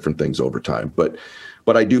administrations for different things over time. But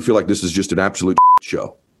I do feel like this is just an absolute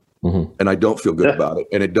show, and I don't feel good about it,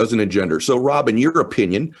 and it doesn't engender. So, Rob, in your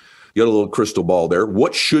opinion, you got a little crystal ball there.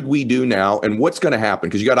 What should we do now, and what's going to happen?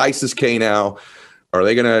 Because you got ISIS-K now. Are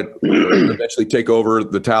they going to eventually take over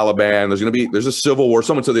the Taliban? There's a civil war.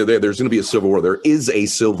 Someone said the other day there's going to be a civil war. There is a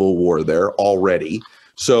civil war there already.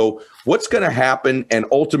 So what's going to happen? And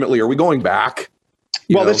ultimately, are we going back?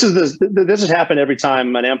 This has happened every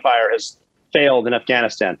time an empire has failed in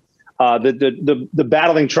Afghanistan. The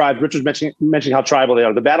battling tribes, Richard's mentioning how tribal they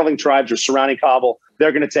are. The battling tribes are surrounding Kabul.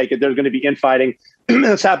 They're going to take it. There's going to be infighting.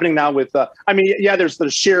 That's happening now with, there's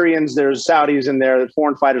the Syrians, there's Saudis in there, there's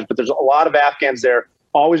foreign fighters, but there's a lot of Afghans there,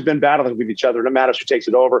 always been battling with each other. No matter who takes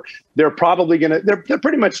it over. They're probably they're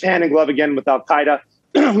pretty much hand in glove again with Al-Qaeda.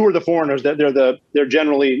 Who are the foreigners? They're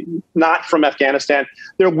generally not from Afghanistan.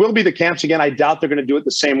 There will be the camps again. I doubt they're going to do it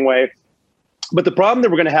the same way. But the problem that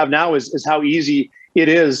we're going to have now is how easy it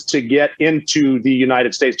is to get into the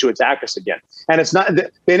United States to attack us again. And it's not,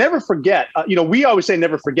 they never forget. We always say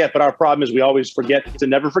never forget, but our problem is we always forget to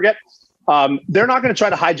never forget. They're not going to try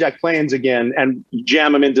to hijack planes again and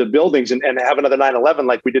jam them into buildings and have another 9/11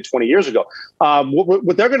 like we did 20 years ago.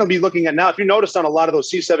 What they're going to be looking at now, if you noticed on a lot of those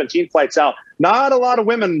C-17 flights out, not a lot of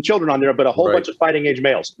women and children on there, but a whole bunch of fighting age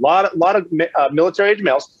males, a lot of military age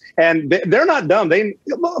males. And they're not dumb. Think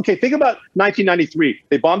about 1993.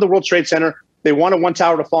 They bombed the World Trade Center. They wanted one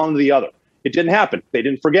tower to fall into the other. It didn't happen. They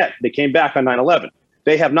didn't forget. They came back on 9/11.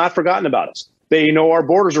 They have not forgotten about us. They know our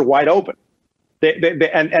borders are wide open.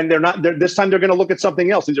 They're not. This time they're going to look at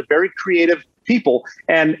something else. These are very creative people,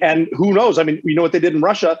 and who knows? I mean, what they did in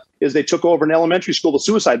Russia is they took over an elementary school, the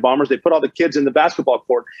suicide bombers. They put all the kids in the basketball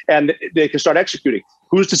court, and they can start executing.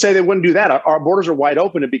 Who's to say they wouldn't do that? Our borders are wide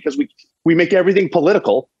open, and because we make everything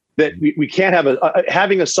political, that we can't have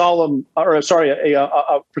having a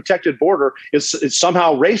protected border is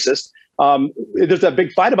somehow racist. There's a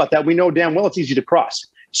big fight about that. We know damn well it's easy to cross.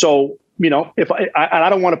 So. If I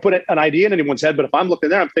don't want to put an idea in anyone's head, but if I'm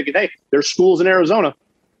looking there, I'm thinking, hey, there's schools in Arizona.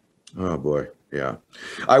 Oh boy, yeah,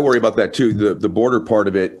 I worry about that too. The border part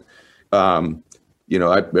of it. Everyone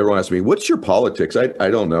asks me, "What's your politics?"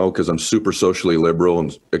 I don't know, because I'm super socially liberal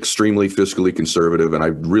and extremely fiscally conservative, and I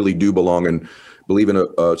really do believe in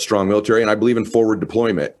a strong military, and I believe in forward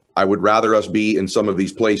deployment. I would rather us be in some of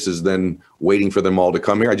these places than waiting for them all to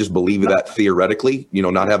come here. I just believe that theoretically,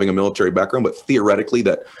 not having a military background, but theoretically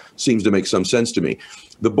that seems to make some sense to me.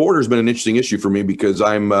 The border's been an interesting issue for me because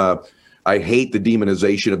I hate the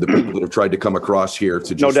demonization of the people that have tried to come across here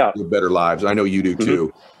to just live better lives. I know you do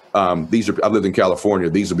too. I've lived in California.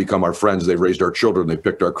 These have become our friends. They've raised our children. They've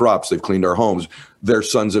picked our crops. They've cleaned our homes. Their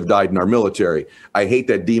sons have died in our military. I hate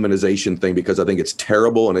that demonization thing because I think it's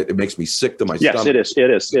terrible and it makes me sick to my stomach. Yes, it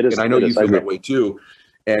is. And I know you feel that way too.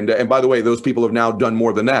 And by the way, those people have now done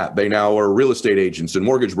more than that. They now are real estate agents and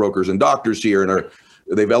mortgage brokers and doctors here, and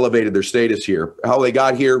they've elevated their status here. How they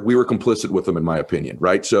got here, we were complicit with them, in my opinion,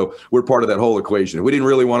 right? So we're part of that whole equation. If we didn't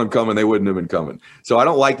really want them coming, they wouldn't have been coming. So I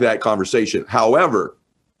don't like that conversation. However,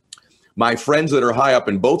 my friends that are high up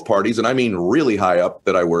in both parties, and I mean really high up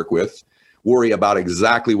that I work with, worry about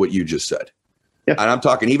exactly what you just said. Yeah. And I'm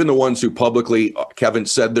talking even the ones who publicly, Kevin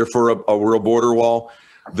said they're for a real border wall.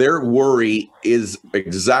 Their worry is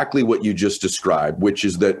exactly what you just described, which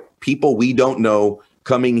is that people we don't know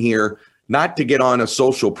coming here, not to get on a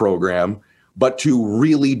social program, but to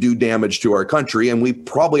really do damage to our country. And we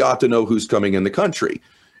probably ought to know who's coming in the country.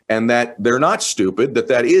 and that they're not stupid,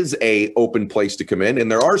 that is a open place to come in.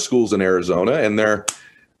 And there are schools in Arizona, and there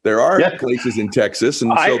are places in Texas.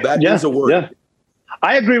 And so that is a word. Yeah.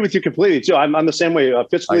 I agree with you completely too. I'm the same way,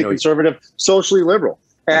 fiscally conservative, socially liberal.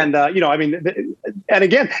 And, and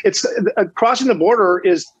again, it's crossing the border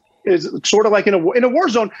is sort of like in a war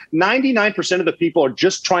zone. 99% of the people are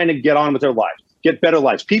just trying to get on with their lives, get better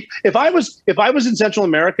lives. If I was in Central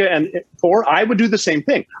America and poor, I would do the same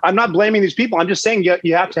thing. I'm not blaming these people. I'm just saying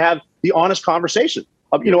you have to have the honest conversation,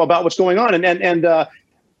 about what's going on. And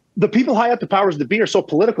the people high up, the powers that be, are so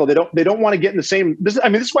political. They don't want to get in the same. This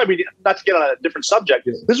is why we, not to get on a different subject.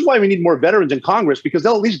 This is why we need more veterans in Congress, because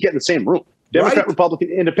they'll at least get in the same room. Democrat, Republican,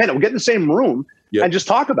 Independent. We'll get in the same room and just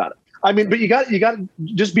talk about it. I mean, but you got to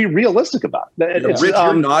just be realistic about it. Rich,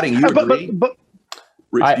 you're nodding. You agree? But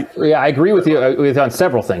I agree with you on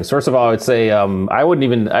several things. First of all, I would say I wouldn't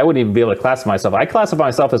even be able to classify myself. I classify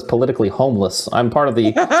myself as politically homeless. I'm part of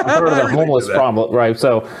the homeless problem, right?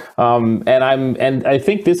 So, and I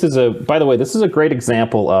think this is by the way, this is a great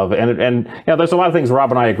example of, and there's a lot of things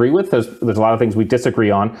Rob and I agree with. There's a lot of things we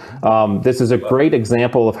disagree on. This is a great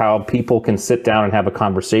example of how people can sit down and have a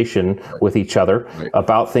conversation with each other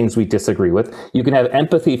about things we disagree with. You can have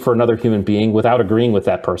empathy for another human being without agreeing with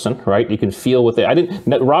that person, right? You can feel with it.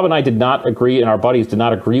 Rob and I did not agree, and our buddies did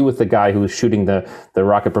not agree with the guy who was shooting the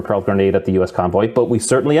rocket-propelled grenade at the U.S. convoy, but we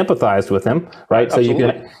certainly empathized with him, right? Absolutely.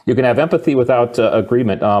 So you can have empathy without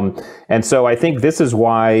agreement, and so I think this is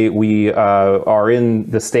why we are in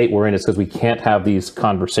the state we're in, is because we can't have these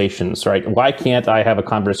conversations, right? Why can't I have a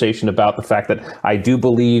conversation about the fact that I do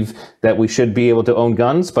believe that we should be able to own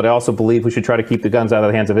guns, but I also believe we should try to keep the guns out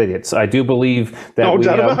of the hands of idiots. I do believe that no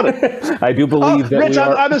doubt about it. I do believe that Rich,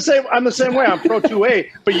 I'm the same way. I'm pro 2A.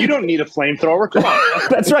 But you don't need a flamethrower. Come on.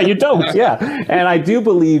 That's right. You don't. Yeah. And I do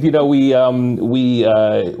believe,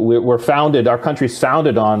 we're founded. Our country's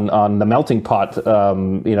founded on the melting pot,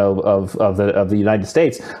 of the United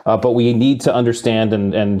States. But we need to understand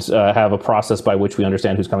and have a process by which we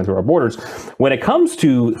understand who's coming through our borders. When it comes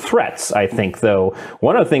to threats, I think, though,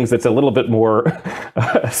 one of the things that's a little bit more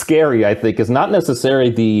scary, I think, is not necessarily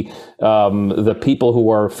the people who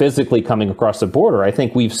are physically coming across the border. I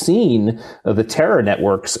think we've seen the terror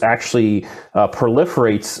networks actually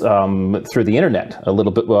proliferate through the internet a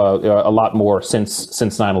little bit, a lot more since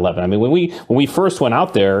 9/11. I mean, when we first went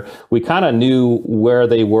out there, we kind of knew where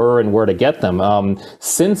they were and where to get them.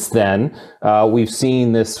 Since then, we've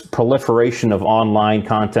seen this proliferation of online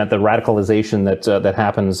content, the radicalization that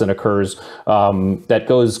happens and occurs, that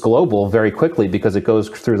goes global very quickly because it goes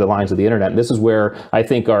through the lines of the internet. And this is where I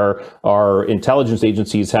think our intelligence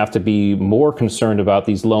agencies have to be more concerned about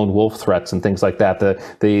these lone wolf threats and things like that.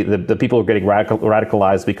 The people are getting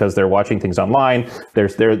radicalized because they're watching things online.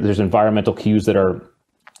 There's environmental cues that are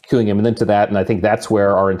cueing them into that, and I think that's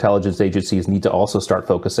where our intelligence agencies need to also start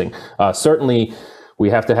focusing. Certainly, we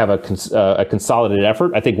have to have a consolidated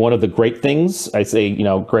effort. I think one of the great things, I say,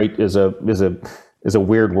 great is a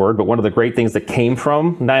weird word, but one of the great things that came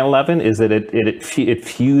from 9/11 is that it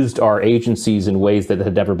fused our agencies in ways that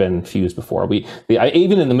had never been fused before.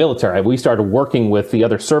 Even in the military, we started working with the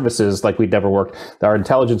other services like we'd never worked. Our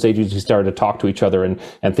intelligence agencies started to talk to each other,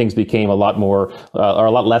 and things became a lot more, or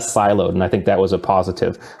a lot less siloed. And I think that was a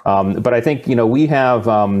positive. But I think, we have,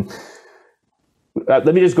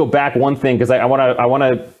 let me just go back one thing, because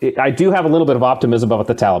I do have a little bit of optimism about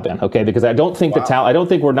the Taliban, okay? Because I don't think I don't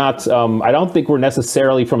think we're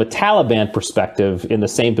necessarily from a Taliban perspective in the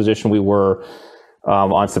same position we were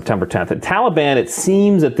on September 10th. The Taliban, it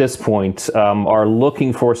seems at this point, are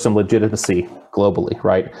looking for some legitimacy globally,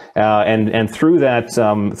 right? And through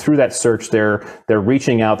that search, they're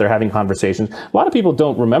reaching out, they're having conversations. A lot of people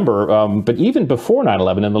don't remember, but even before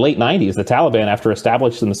 9/11, in the late 90s, the Taliban, after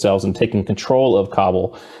establishing themselves and taking control of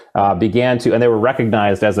Kabul, began to, and they were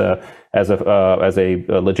recognized as a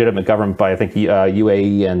legitimate government by, I think,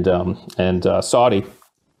 UAE and Saudi.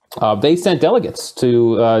 They sent delegates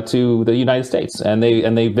to the United States, and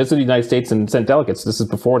they visited the United States and sent delegates. This is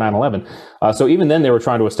before 9/11. So even then, they were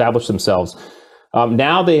trying to establish themselves.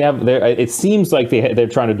 Now it seems like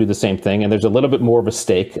they're trying to do the same thing, and there's a little bit more of a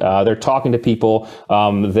stake. They're talking to people.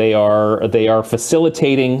 They are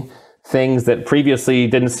facilitating things that previously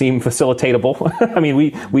didn't seem facilitatable. I mean,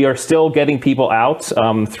 we are still getting people out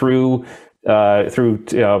through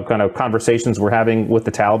kind of conversations we're having with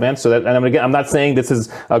the Taliban. So that, and again, I'm not saying this is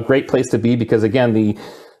a great place to be, because again,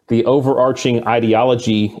 the overarching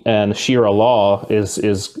ideology and Sharia law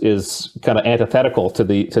is kind of antithetical to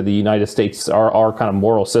the United States, our kind of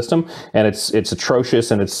moral system, and it's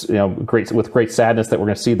atrocious, and it's with great sadness that we're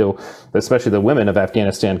going to see especially the women of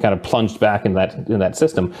Afghanistan kind of plunged back in that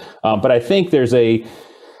system. But I think there's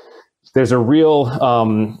there's a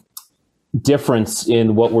real difference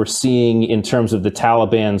in what we're seeing in terms of the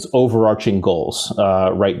Taliban's overarching goals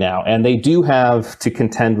right now, and they do have to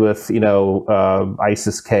contend with,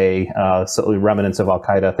 ISIS-K, so remnants of Al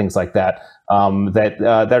Qaeda, things like that.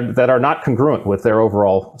 That are not congruent with their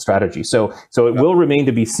overall strategy. So it will remain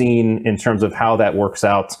to be seen in terms of how that works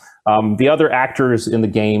out. The other actors in the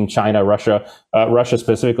game, China, Russia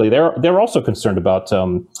specifically, they're also concerned about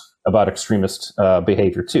extremist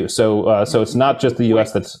behavior too. So it's not just the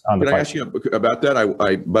U.S. that's on the fight. Can I ask you about that?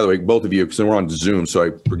 I by the way, both of you, because we're on Zoom,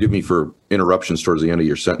 so forgive me for interruptions towards the end of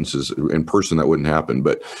your sentences. In person, that wouldn't happen,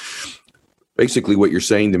 but. Basically, what you're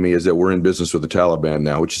saying to me is that we're in business with the Taliban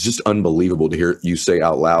now, which is just unbelievable to hear you say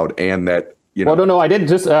out loud. And that, Well, no, I didn't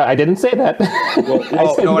say that.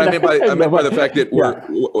 I meant by the fact that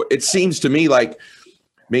it seems to me like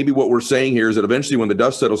maybe what we're saying here is that eventually when the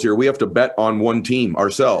dust settles here, we have to bet on one team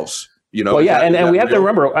ourselves. Well, yeah, and we have to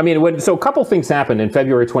remember, I mean, so a couple things happened in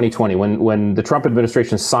February 2020 when the Trump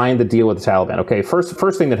administration signed the deal with the Taliban. Okay,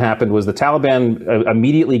 first thing that happened was the Taliban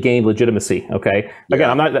immediately gained legitimacy. Okay,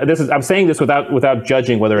 again, I'm saying this without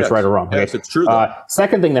judging whether it's right or wrong. Okay? Yes, it's true.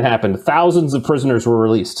 Second thing that happened, thousands of prisoners were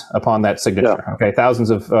released upon that signature. Yeah. Okay, thousands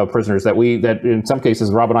of prisoners that in some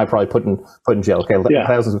cases Rob and I probably put in jail. Okay,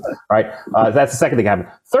 thousands. Right, that's the second thing that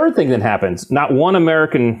happened. Third thing that happens, not one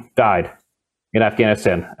American died in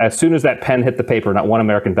Afghanistan. As soon as that pen hit the paper, not one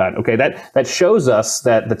American died. Okay, that shows us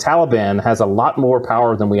that the Taliban has a lot more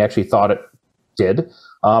power than we actually thought it did.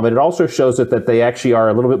 And it also shows it that they actually are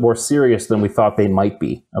a little bit more serious than we thought they might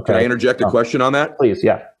be. Okay. Can I interject a question on that? Please,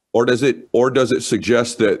 yeah. Or does it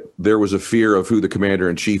suggest that there was a fear of who the commander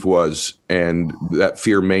in chief was, and that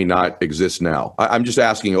fear may not exist now? I'm just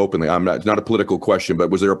asking openly. It's not a political question,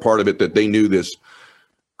 but was there a part of it that they knew this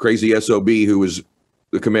crazy SOB who was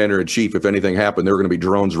the commander in chief, if anything happened, there were going to be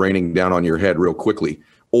drones raining down on your head real quickly?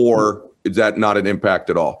 Or is that not an impact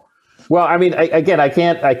at all? Well, I mean, I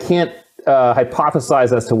can't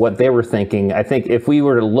hypothesize as to what they were thinking. I think if we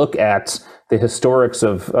were to look at the historics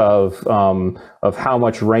of how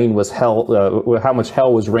much rain was how much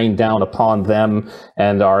hell was rained down upon them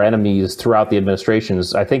and our enemies throughout the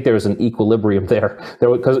administrations, I think there was an equilibrium there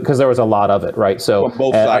because there was a lot of it, right? So from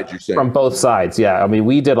both sides, you're saying? From both sides, yeah. I mean,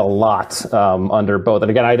 we did a lot under both.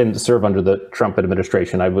 And again, I didn't serve under the Trump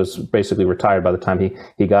administration. I was basically retired by the time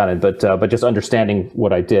he got in. But just understanding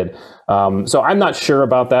what I did. So I'm not sure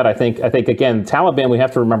about that. I think again, Taliban. We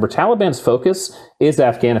have to remember Taliban's focus is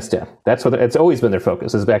Afghanistan. That's what it's always been their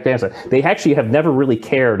focus is Afghanistan. They actually have never really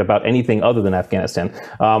cared about anything other than Afghanistan.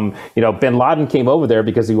 Bin Laden came over there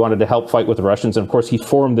because he wanted to help fight with the Russians, and of course he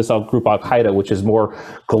formed this group Al Qaeda, which is more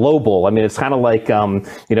global. I mean, it's kind of like the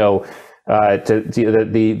Al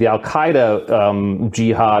Qaeda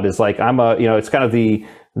jihad is like it's kind of the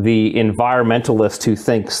environmentalist who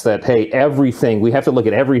thinks that, hey, we have to look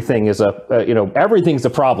at everything as everything's a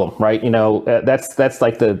problem, right? That's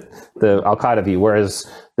like the Al Qaeda view, whereas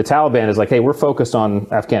the Taliban is like, hey, we're focused on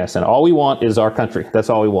Afghanistan. All we want is our country. That's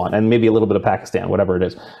all we want, and maybe a little bit of Pakistan, whatever it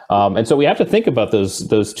is. And so we have to think about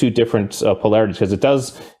those two different polarities,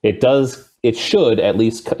 because it should at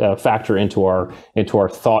least factor into our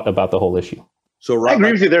thought about the whole issue. So Rob, I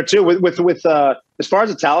agree with you there too. With as far as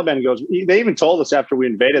the Taliban goes, they even told us after we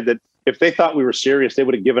invaded that if they thought we were serious, they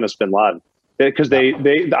would have given us Bin Laden, because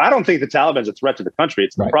I don't think the Taliban's a threat to the country.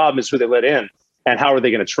 It's the problem is who they let in and how are they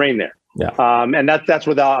going to train there. Yeah. And that's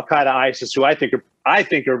with Al Qaeda, ISIS, who I think are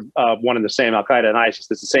one and the same. Al Qaeda and ISIS.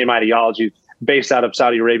 It's the same ideology based out of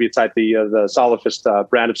Saudi Arabia type, the Salafist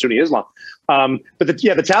brand of Sunni Islam. But the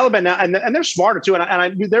Taliban now, and they're smarter too.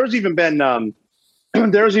 And there's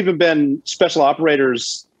even been special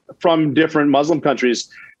operators from different Muslim countries,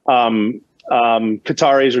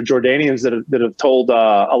 Qataris or Jordanians that have told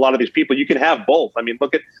a lot of these people, you can have both. I mean,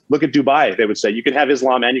 look at Dubai. They would say you can have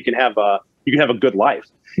Islam and you can have a good life.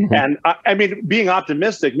 Mm-hmm. And I mean, being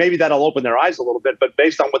optimistic, maybe that'll open their eyes a little bit. But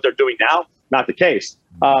based on what they're doing now, not the case.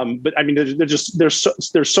 But I mean, there's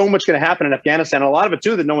so much going to happen in Afghanistan, and a lot of it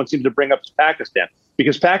too that no one seems to bring up is Pakistan,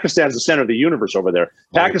 because Pakistan is the center of the universe over there.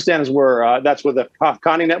 Right. Pakistan is where that's where the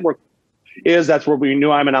Haqqani network is. That's where we knew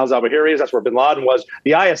Ayman al-Zawahiri is. That's where Bin Laden was.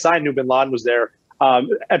 The ISI knew Bin Laden was there.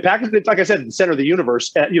 And Pakistan, like I said, the center of the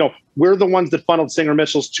universe. We're the ones that funneled Stinger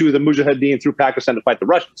missiles to the Mujahideen through Pakistan to fight the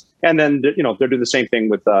Russians, and then they're doing the same thing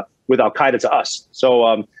with Al Qaeda to us.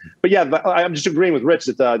 So, but yeah, I'm just agreeing with Rich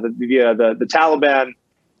that the Taliban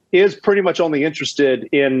is pretty much only interested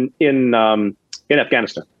in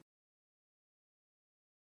Afghanistan.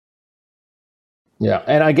 Yeah,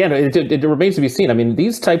 and again, it remains to be seen. I mean,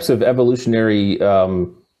 these types of evolutionary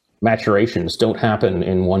maturations don't happen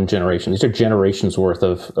in one generation. These are generations worth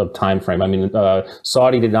of time frame. I mean,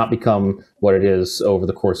 Saudi did not become what it is over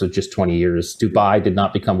the course of just 20 years. Dubai did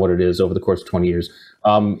not become what it is over the course of 20 years.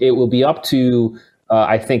 It will be up to,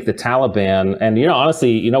 I think, the Taliban. And,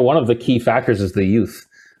 honestly, one of the key factors is the youth.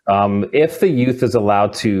 If the youth is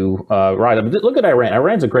allowed to ride, look at Iran.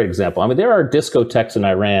 Iran's a great example. I mean, there are discotheques in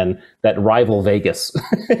Iran that rival Vegas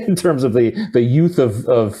in terms of the youth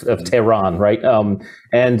of Tehran, right?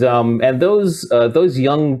 And those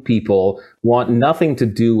young people want nothing to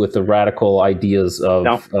do with the radical ideas of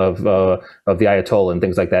the Ayatollah and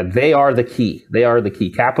things like that. They are the key. They are the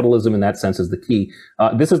key. Capitalism, in that sense, is the key.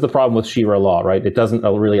 This is the problem with Sharia law, right? It doesn't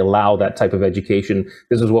really allow that type of education.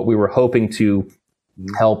 This is what we were hoping to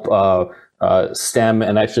help stem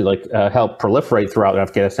and actually help proliferate throughout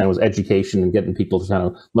Afghanistan, was education and getting people to kind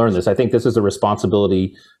of learn this. I think this is a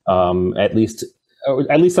responsibility, at least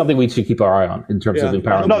something we should keep our eye on in terms of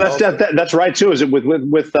empowerment. No, that's right too. Is it with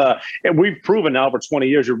and we've proven now for 20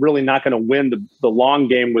 years you're really not going to win the long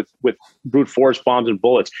game with brute force bombs and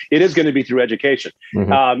bullets. It is going to be through education.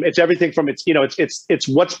 Mm-hmm. It's everything from it's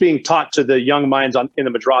what's being taught to the young minds in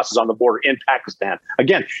the madrasas on the border in Pakistan.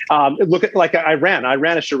 Again, look at like Iran.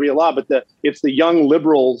 Iran is Sharia law, but it's the young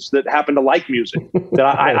liberals that happen to like music. That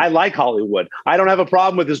I like Hollywood. I don't have a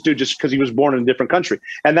problem with this dude just because he was born in a different country.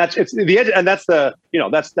 And that's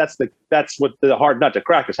what the hard nut to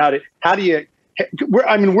crack is. How do you?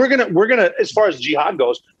 We're gonna as far as jihad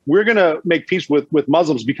goes, we're gonna make peace with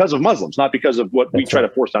Muslims because of Muslims, not because of what we try to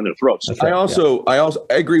force down their throats. I also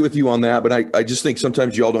agree with you on that, but I just think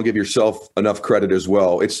sometimes y'all don't give yourself enough credit as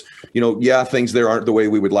well. It's things there aren't the way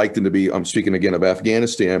we would like them to be. I'm speaking again of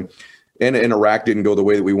Afghanistan. And Iraq didn't go the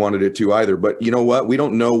way that we wanted it to either. But you know what? We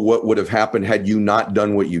don't know what would have happened had you not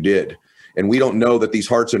done what you did. And we don't know that these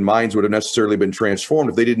hearts and minds would have necessarily been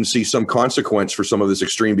transformed if they didn't see some consequence for some of this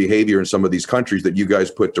extreme behavior in some of these countries that you guys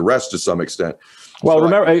put to rest to some extent. Well, so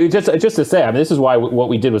remember, just to say, I mean, this is why what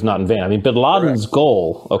we did was not in vain. I mean, Bin Laden's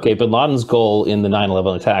goal in the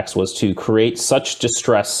 9/11 attacks was to create such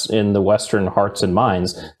distress in the Western hearts and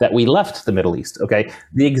minds that we left the Middle East. Okay,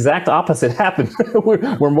 the exact opposite happened. we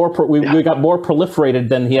got more proliferated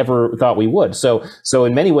than he ever thought we would. So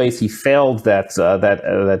in many ways, he failed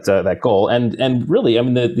that goal. And really, I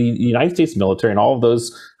mean, the United States military and all of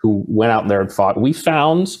those who went out there and fought, we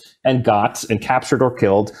found and got and captured or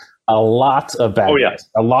killed a lot of bad guys.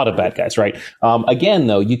 A lot of bad guys, right? Again,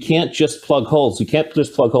 though, you can't just plug holes. You can't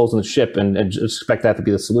just plug holes in the ship and expect that to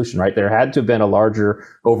be the solution, right? There had to have been a larger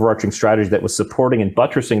overarching strategy that was supporting and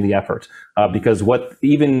buttressing the effort, because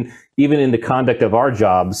even in the conduct of our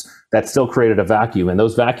jobs, that still created a vacuum, and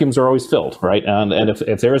those vacuums are always filled, right? And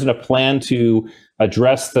if there isn't a plan to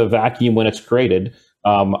address the vacuum when it's created,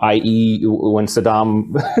 i.e., when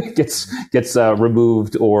Saddam gets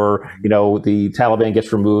removed, or the Taliban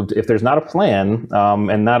gets removed, if there's not a plan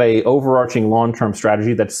and not a overarching long-term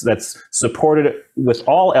strategy that's supported with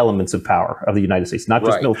all elements of power of the United States, not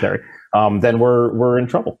just military, then we're in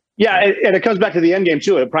trouble. Yeah, and it comes back to the end game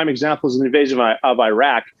too. A prime example is the invasion of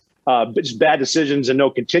Iraq. Just bad decisions and no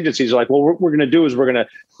contingencies. Like, well, what we're going to do is we're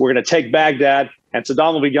going to take Baghdad, and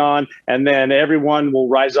Saddam will be gone, and then everyone will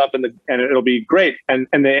rise up, and it'll be great. And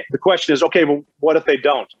the question is, okay, well, what if they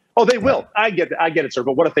don't? Oh, they will. I get it, sir.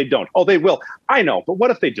 But what if they don't? Oh, they will. I know, but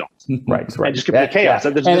what if they don't? Right. And just complete chaos.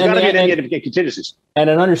 There's got to be an end game contingencies. And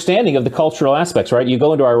an understanding of the cultural aspects, right? You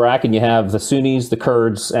go into Iraq and you have the Sunnis, the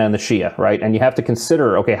Kurds, and the Shia, right? And you have to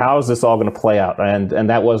consider, okay, how is this all going to play out? And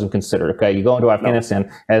that wasn't considered. Okay, you go into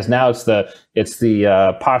Afghanistan, as now it's the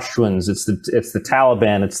Pashtuns, it's the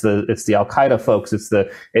Taliban, it's the Al Qaeda folks,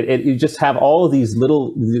 you just have all of these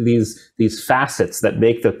these facets that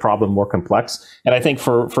make the problem more complex. And I think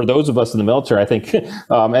for those of us in the military, I think,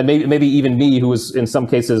 and maybe even me, who was in some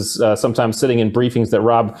cases sometimes sitting in briefings that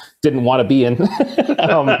Rob didn't want to be in,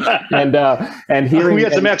 and hearing, we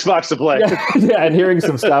had some Xbox to play, and hearing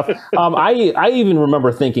some stuff. I even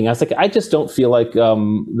remember thinking, I was like, I just don't feel like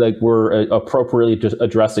we're appropriately just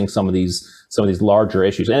addressing some of these larger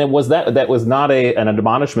issues. And it was that was not an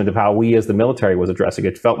admonishment of how we as the military was addressing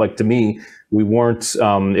it. It felt like, to me, we weren't.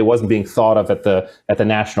 It wasn't being thought of at the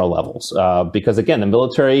national levels, because again, the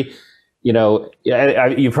military.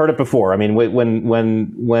 You've heard it before. I mean,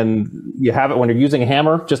 when you have it, when you're using a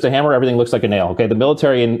hammer, just a hammer, everything looks like a nail. Okay, the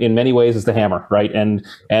military in many ways is the hammer, right? And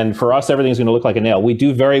for us, everything's going to look like a nail. We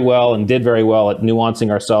do very well and did very well at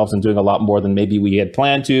nuancing ourselves and doing a lot more than maybe we had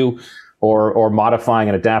planned to. or modifying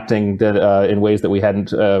and adapting in ways that we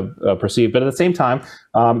hadn't perceived. But at the same time,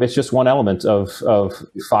 it's just one element of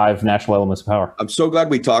 5 national elements of power. I'm so glad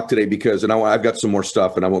we talked today because, and I've got some more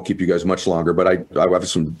stuff, and I won't keep you guys much longer, but I have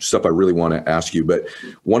some stuff I really want to ask you. But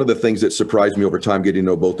one of the things that surprised me over time, getting to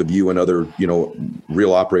know both of you and other,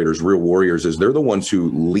 real operators, real warriors, is they're the ones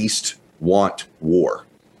who least want war.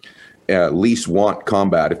 Least want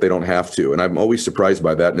combat if they don't have to. And I'm always surprised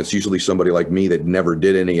by that. And it's usually somebody like me that never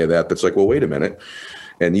did any of that. That's like, well, wait a minute.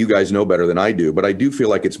 And you guys know better than I do, but I do feel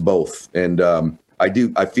like it's both. And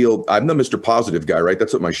I feel I'm the Mr. Positive guy, right?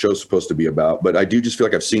 That's what my show's supposed to be about. But I do just feel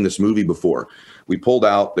like I've seen this movie before. We pulled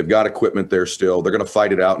out, they've got equipment there still. They're going to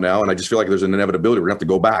fight it out now. And I just feel like there's an inevitability. We're going to have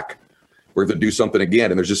to go back. We're going to do something again.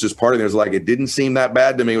 And there's just this part of there's like, it didn't seem that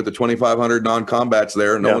bad to me with the 2,500 non-combats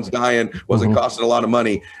there. No one's dying, wasn't costing a lot of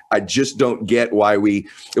money. I just don't get why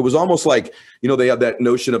it was almost like, they have that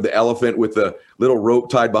notion of the elephant with the little rope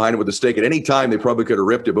tied behind it with the stake. At any time, they probably could have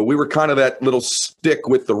ripped it, but we were kind of that little stick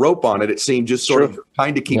with the rope on it. It seemed just sort of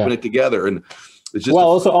kind of keeping it together. And it's just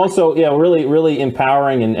also, really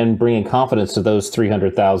empowering and bringing confidence to those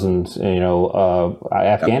 300,000,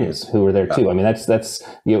 Afghans who were there too. I mean, that's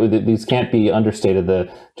these can't be understated.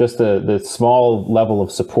 The small level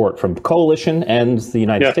of support from coalition and the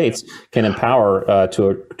United States can empower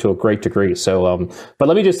to a great degree. So, but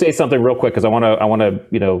let me just say something real quick because I want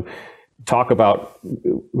to talk about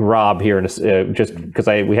Rob here, just because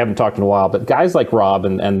we haven't talked in a while, but guys like Rob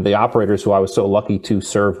and the operators who I was so lucky to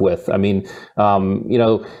serve with. I mean,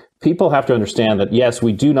 people have to understand that, yes,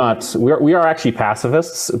 we are actually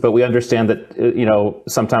pacifists, but we understand that,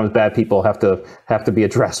 sometimes bad people have to be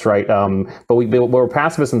addressed, right? But we're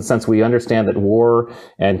pacifists in the sense we understand that war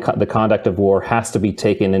and the conduct of war has to be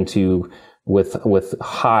taken into with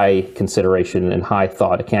high consideration and high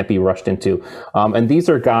thought. It can't be rushed into. And these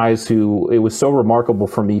are guys who it was so remarkable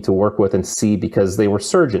for me to work with and see because they were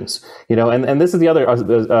surgeons, and this is the other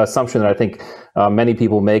assumption that I think many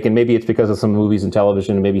people make, and maybe it's because of some movies and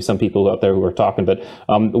television, and maybe some people out there who are talking, but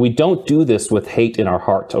we don't do this with hate in our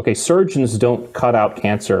heart. Okay, surgeons don't cut out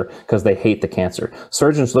cancer because they hate the cancer.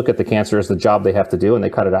 Surgeons look at the cancer as the job they have to do, and they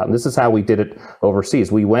cut it out. And this is how we did it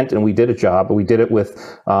overseas. We went and we did a job. We did it with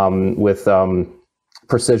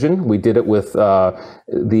precision. We did it with the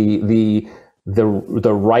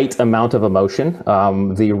right amount of emotion,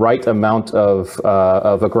 the right amount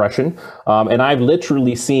of aggression. And I've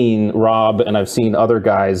literally seen Rob and I've seen other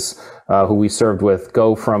guys who we served with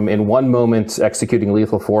go from in one moment executing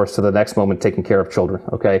lethal force to the next moment taking care of children.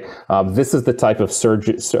 Okay. This is the type of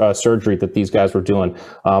surgery that these guys were doing.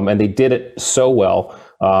 And they did it so well.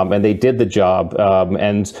 And they did the job.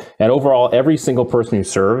 And overall, every single person who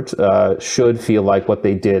served should feel like what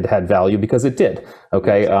they did had value because it did.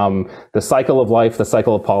 Okay. The cycle of life, the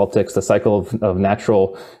cycle of politics, the cycle of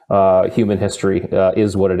natural human history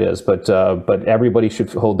is what it is. But everybody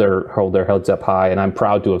should hold their heads up high. And I'm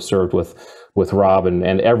proud to have served with Rob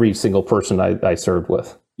and every single person I served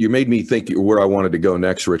with. You made me think where I wanted to go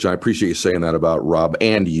next, Rich. I appreciate you saying that about Rob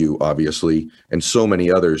and you, obviously, and so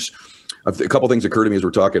many others. A couple things occur to me as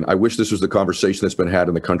we're talking. I wish this was the conversation that's been had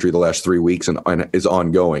in the country the last 3 weeks and is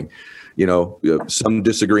ongoing. Some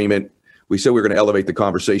disagreement. We said we were going to elevate the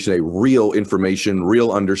conversation, a real information,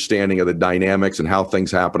 real understanding of the dynamics and how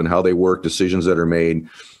things happen and how they work, decisions that are made.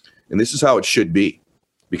 And this is how it should be,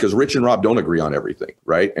 because Rich and Rob don't agree on everything,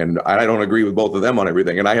 right? And I don't agree with both of them on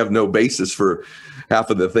everything. And I have no basis for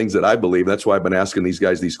half of the things that I believe. That's why I've been asking these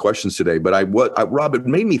guys these questions today. But Rob, it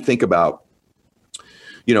made me think about,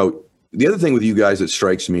 the other thing with you guys that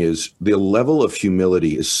strikes me is the level of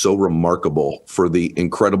humility is so remarkable for the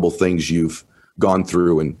incredible things you've gone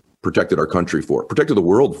through and protected our country for, protected the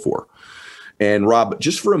world for. And Rob,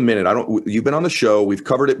 just for a minute, you've been on the show, we've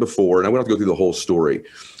covered it before, and I won't have to go through the whole story,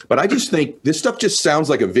 but I just think this stuff just sounds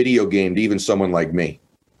like a video game to even someone like me,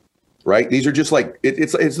 right? These are just like,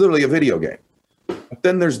 it's literally a video game. But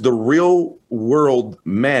then there's the real world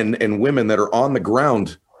men and women that are on the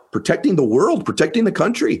ground protecting the world, protecting the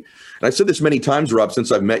country. And I've said this many times, Rob,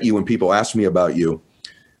 since I've met you and people ask me about you.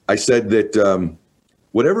 I said that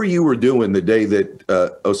whatever you were doing the day that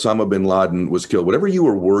Osama bin Laden was killed, whatever you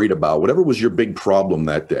were worried about, whatever was your big problem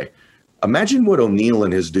that day, imagine what O'Neill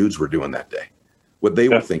and his dudes were doing that day, what they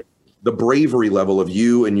were thinking, the bravery level of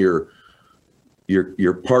you and your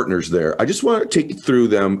partners there. I just want to take you through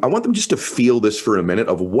them. I want them just to feel this for a minute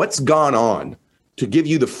of what's gone on to give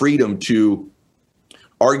you the freedom to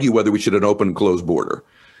argue whether we should have an open and closed border,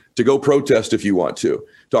 to go protest if you want to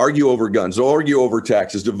argue over guns, to argue over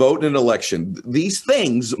taxes, to vote in an election. These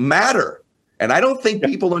things matter. And I don't think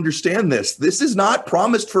people understand this. This is not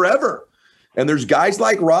promised forever. And there's guys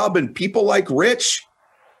like Rob and people like Rich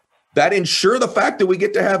that ensure the fact that we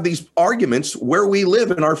get to have these arguments where we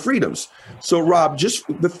live in our freedoms. So, Rob, just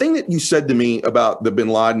the thing that you said to me about the bin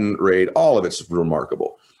Laden raid, all of it's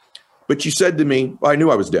remarkable. But you said to me, I knew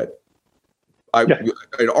I was dead. I'd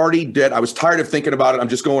already dead. I was tired of thinking about it. I'm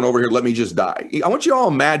just going over here. Let me just die. I want you all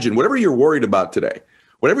to imagine whatever you're worried about today,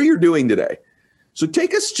 whatever you're doing today. So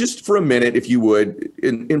take us just for a minute, if you would,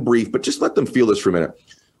 in brief, but just let them feel this for a minute.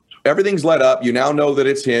 Everything's let up. You now know that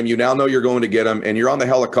it's him. You now know you're going to get him, and you're on the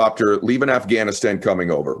helicopter leaving Afghanistan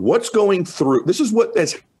coming over. What's going through? This is what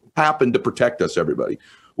has happened to protect us, everybody.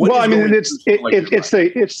 Well, I mean, it's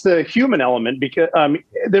the human element, because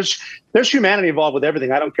there's humanity involved with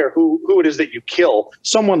everything. I don't care who it is that you kill.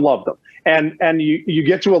 Someone loved them. And you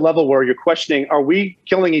get to a level where you're questioning, are we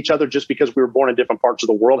killing each other just because we were born in different parts of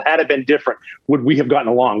the world? Had it been different, would we have gotten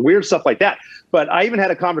along? Weird stuff like that. But I even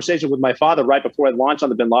had a conversation with my father right before I launched on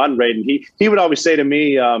the bin Laden raid. And he would always say to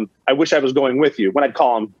me, I wish I was going with you, when I'd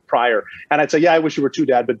call him prior. And I'd say, yeah, I wish you were too,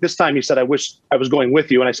 Dad. But this time he said, I wish I was going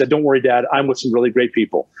with you. And I said, don't worry, Dad, I'm with some really great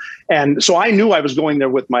people. And so I knew I was going there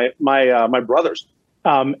with my brothers.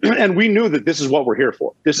 And we knew that this is what we're here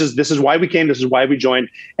for. This is why we came. This is why we joined.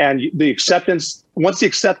 And the acceptance, once the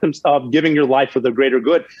acceptance of giving your life for the greater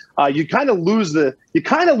good, you kind of lose the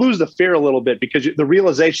fear a little bit, because the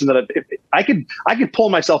realization that if I could pull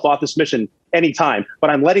myself off this mission anytime, but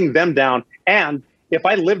I'm letting them down. And if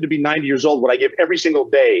I live to be 90 years old, would I give every single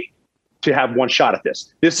day to have one shot at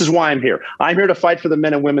this? This is why I'm here. I'm here to fight for the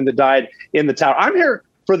men and women that died in the tower. I'm here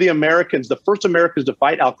for the Americans, the first Americans to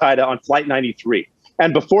fight Al-Qaeda on Flight 93.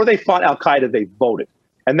 And before they fought Al-Qaeda, they voted.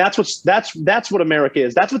 And that's what America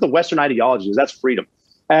is. That's what the Western ideology is. That's freedom.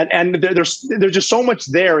 And there's just so much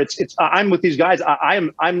there. I'm with these guys.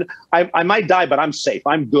 I might die, but I'm safe.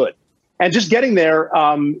 I'm good. And just getting there,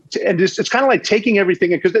 it's kind of like taking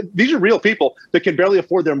everything in, because these are real people that can barely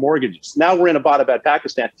afford their mortgages. Now we're in Abbottabad,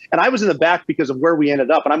 Pakistan, and I was in the back because of where we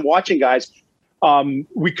ended up. And I'm watching guys.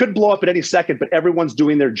 We could blow up at any second, but everyone's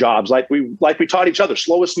doing their jobs like we taught each other: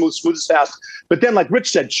 slow is smooth, smooth is fast. But then, like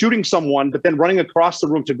Rich said, shooting someone, but then running across the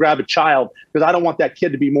room to grab a child, because I don't want that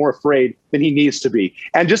kid to be more afraid than he needs to be.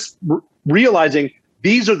 And just realizing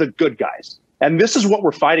these are the good guys. And this is what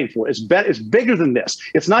we're fighting for. It's bigger than this.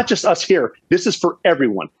 It's not just us here. This is for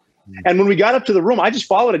everyone. And when we got up to the room, I just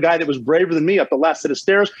followed a guy that was braver than me up the last set of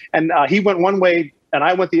stairs. And he went one way and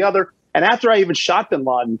I went the other. And after I even shot bin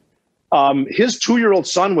Laden, his 2-year-old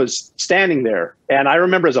son was standing there. And I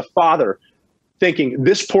remember as a father thinking,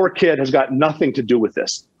 this poor kid has got nothing to do with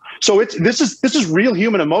this. So this is real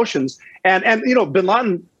human emotions. And bin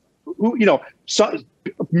Laden,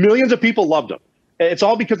 millions of people loved him. It's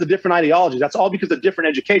all because of different ideologies. That's all because of different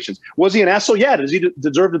educations. Was he an asshole? Yeah. Does he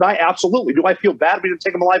deserve to die? Absolutely. Do I feel bad we didn't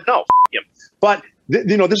take him alive? No. Him. But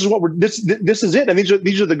this is what this is it. And these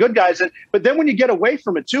are the good guys. But then when you get away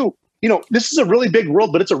from it too, this is a really big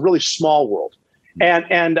world, but it's a really small world. And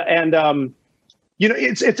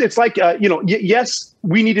it's like yes,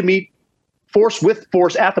 we need to meet force with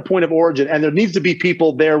force at the point of origin, and there needs to be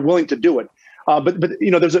people there willing to do it. But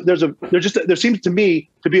there seems to me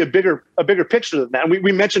to be a bigger picture than that. And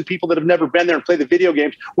we mentioned people that have never been there and play the video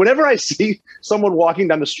games. Whenever I see someone walking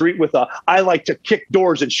down the street with I like to kick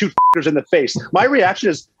doors and shoot in the face, my reaction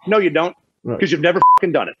is, no, you don't, because you've never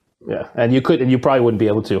done it. Yeah, and you probably wouldn't be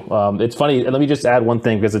able to. It's funny, and let me just add one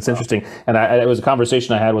thing, because it's interesting. And it was a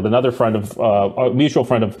conversation I had with another friend of a mutual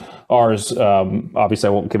friend of ours. Obviously,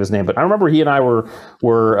 I won't give his name, but I remember he and I were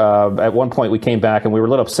at one point we came back and we were a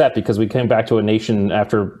little upset because we came back to a nation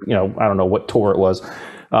after I don't know what tour it was.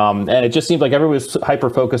 And it just seemed like everyone was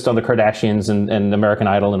hyper focused on the Kardashians and American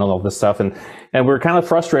Idol and all this stuff. And we were kind of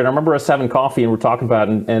frustrated. I remember us having coffee and we're talking about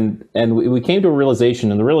it, and we came to a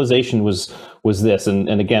realization, and the realization was this.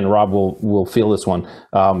 And again, Rob will feel this one.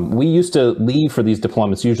 We used to leave for these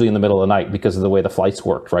deployments usually in the middle of the night because of the way the flights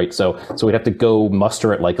worked, right? So we'd have to go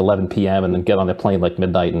muster at like 11 p.m. and then get on the plane like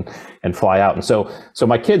midnight and fly out. And so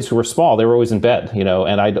my kids, who were small, they were always in bed,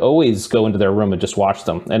 and I'd always go into their room and just watch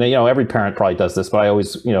them. And every parent probably does this, but I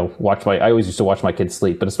always I always used to watch my kids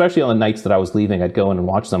sleep. But especially on the nights that I was leaving, I'd go in and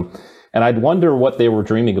watch them, and I'd wonder what they were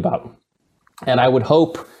dreaming about. And I would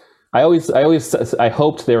hope, I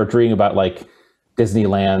hoped they were dreaming about like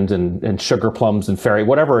Disneyland and sugar plums and fairy,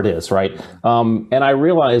 whatever it is, right? And I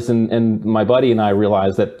realized, and my buddy and I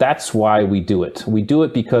realized that that's why we do it. We do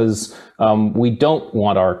it because we don't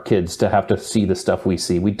want our kids to have to see the stuff we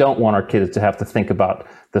see. We don't want our kids to have to think about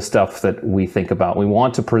the stuff that we think about. We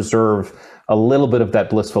want to preserve a little bit of that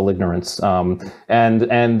blissful ignorance.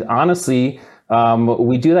 And honestly,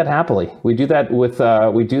 we do that happily. We do that with,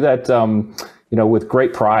 with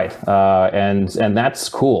great pride, and that's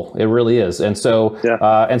cool. It really is. And so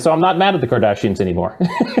I'm not mad at the Kardashians anymore.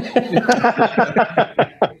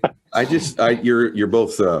 You're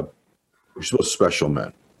both you're both special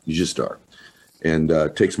men. You just are, and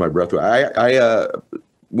takes my breath away. I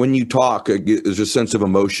when you talk, there's a sense of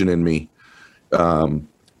emotion in me.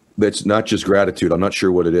 That's not just gratitude. I'm not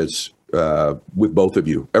sure what it is with both of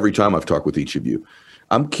you. Every time I've talked with each of you,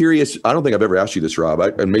 I'm curious. I don't think I've ever asked you this, Rob,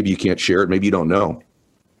 and maybe you can't share it. Maybe you don't know.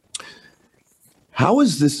 How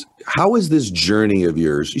is this journey of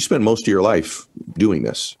yours? You spent most of your life doing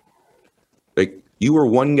this. Like, you were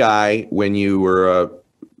one guy when you were,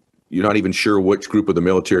 you're not even sure which group of the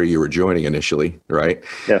military you were joining initially, right?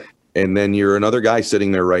 Yeah. And then you're another guy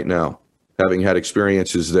sitting there right now, having had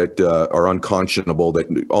experiences that are unconscionable,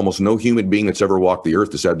 that almost no human being that's ever walked the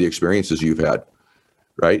earth has had the experiences you've had,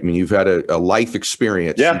 right? I mean, you've had a life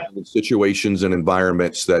experience in situations and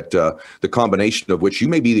environments that the combination of which you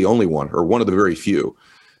may be the only one or one of the very few.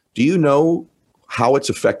 Do you know how it's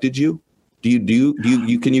affected you? Can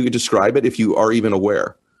you describe it if you are even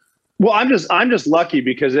aware? Well, I'm just lucky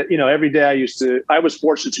because, every day I was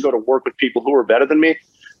fortunate to go to work with people who were better than me.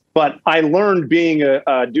 But I learned being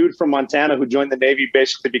a dude from Montana who joined the Navy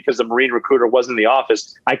basically because the Marine recruiter wasn't in the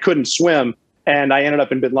office. I couldn't swim, and I ended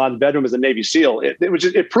up in Bin Laden's bedroom as a Navy SEAL.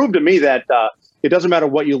 It proved to me that it doesn't matter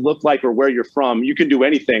what you look like or where you're from. You can do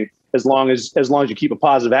anything as long as you keep a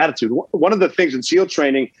positive attitude. One of the things in SEAL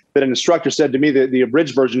training that an instructor said to me, the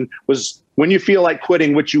abridged version, was, when you feel like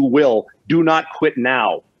quitting, which you will, do not quit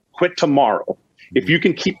now. Quit tomorrow. If you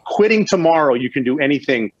can keep quitting tomorrow, you can do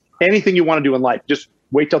anything you want to do in life. Just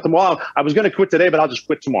wait till tomorrow. I was going to quit today, but I'll just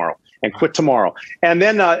quit tomorrow and quit tomorrow. And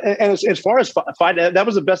then, as far as fight, that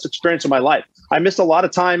was the best experience of my life. I missed a lot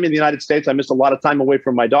of time in the United States. I missed a lot of time away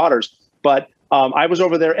from my daughters, but I was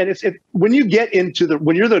over there. And when you get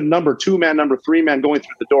when you're the number 2 man, number 3 man going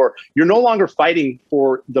through the door, you're no longer fighting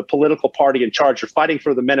for the political party in charge. You're fighting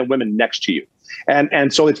for the men and women next to you.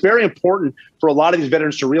 And so it's very important for a lot of these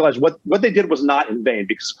veterans to realize what they did was not in vain,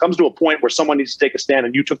 because it comes to a point where someone needs to take a stand,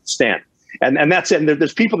 and you took the stand. And that's it. And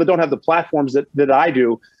there's people that don't have the platforms that I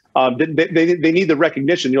do. They need the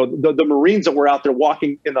recognition. The Marines that were out there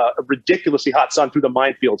walking in a ridiculously hot sun through the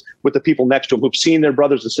minefields with the people next to them who've seen their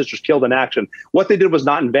brothers and sisters killed in action. What they did was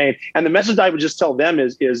not in vain. And the message I would just tell them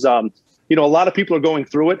is a lot of people are going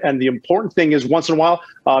through it. And the important thing is, once in a while,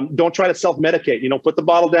 don't try to self-medicate. Put the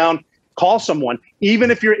bottle down. Call someone.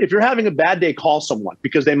 Even if you're having a bad day, call someone,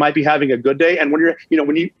 because they might be having a good day. And when you're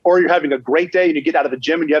having a great day and you get out of the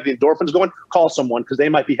gym and you have the endorphins going, call someone, because they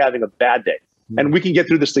might be having a bad day. And we can get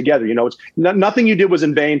through this together. It's nothing you did was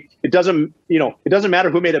in vain. It doesn't matter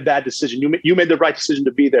who made a bad decision. You made the right decision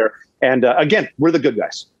to be there. And again, we're the good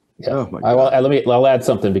guys. Yeah. Oh my God. I'll add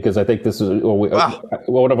something, because I think this is we lost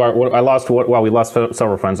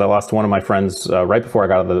several friends. I lost one of my friends right before I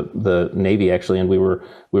got out of the Navy, actually, and we were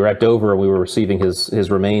at Dover, and we were receiving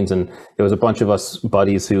his remains, and there was a bunch of us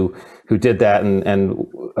buddies who did that, and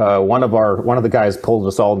one of the guys pulled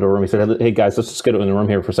us all into a room. He said, "Hey guys, let's just get in the room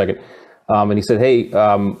here for a second." And he said, "Hey,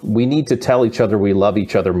 we need to tell each other we love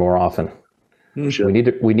each other more often." Sure.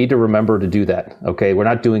 We need to remember to do that. Okay, we're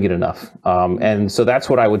not doing it enough, and so that's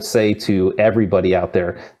what I would say to everybody out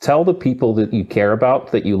there. Tell the people that you care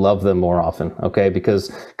about that you love them more often. Okay, because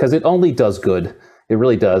it only does good. It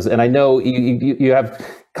really does. And I know you have a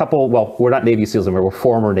couple. Well, we're not Navy SEALs anymore. We're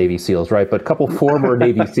former Navy SEAls, right? But a couple former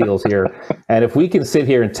Navy SEAls here. And if we can sit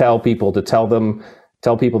here and tell people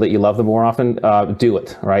that you love them more often, do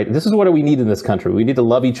it, right? This is what we need in this country. We need to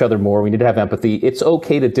love each other more. We need to have empathy. It's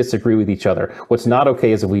okay to disagree with each other. What's not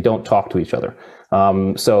okay is if we don't talk to each other.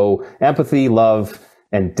 So empathy, love,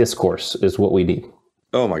 and discourse is what we need.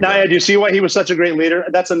 Oh my God. Now, do you see why he was such a great leader?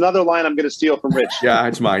 That's another line I'm going to steal from Rich. Yeah,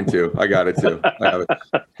 it's mine too. I got it too. I have it.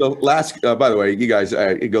 So by the way, you guys,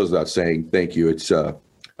 it goes without saying, thank you. It's, I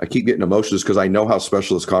keep getting emotional because I know how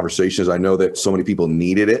special this conversation is. I know that so many people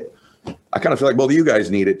needed it. I kind of feel like both of you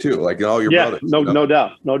guys need it too, like all your brothers. No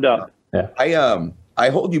doubt. Yeah. I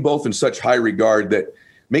hold you both in such high regard that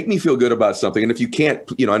make me feel good about something. And if you can't,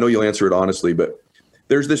 I know you'll answer it honestly, but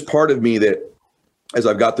there's this part of me that, as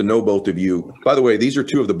I've got to know both of you, by the way, these are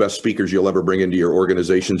two of the best speakers you'll ever bring into your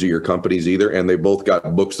organizations or your companies either. And they both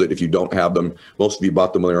got books that if you don't have them, most of you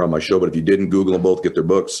bought them when they were on my show, but if you didn't, Google them both, get their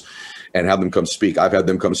books and have them come speak. I've had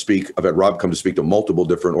them come speak. I've had Rob come to speak to multiple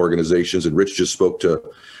different organizations, and Rich just spoke to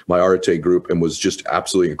my Arate group and was just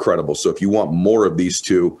absolutely incredible. So if you want more of these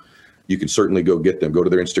two, you can certainly go get them. Go to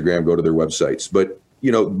their Instagram, go to their websites. But,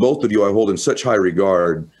 both of you I hold in such high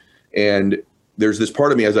regard. And there's this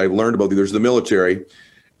part of me, as I've learned about you, there's the military,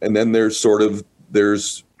 and then there's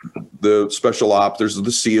the special ops, there's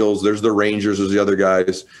the SEALs, there's the Rangers, there's the other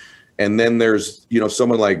guys. And then there's,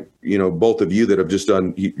 someone like, both of you that have just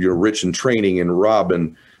done, Rich in training, and Rob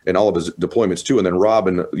and all of his deployments too. And then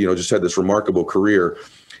Robin, just had this remarkable career.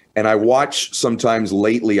 And I watch sometimes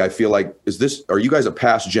lately, I feel like, are you guys a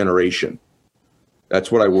past generation?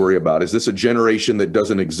 That's what I worry about. Is this a generation that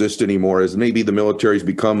doesn't exist anymore? As maybe the military's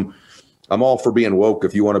become, I'm all for being woke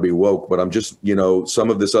if you want to be woke, but I'm just, some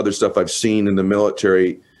of this other stuff I've seen in the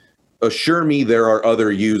military, assure me there are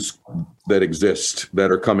other yous that exist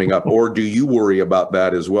that are coming up, or do you worry about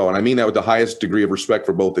that as well? And I mean that with the highest degree of respect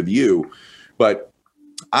for both of you, but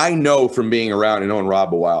I know from being around and knowing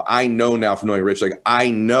Rob a while, I know now from knowing Rich, like I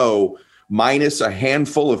know minus a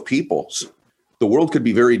handful of people, the world could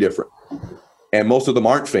be very different. And most of them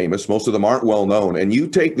aren't famous. Most of them aren't well known. And you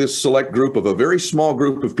take this select group of a very small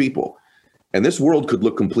group of people, and this world could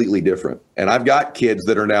look completely different. And I've got kids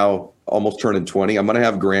that are now almost turning 20. I'm going to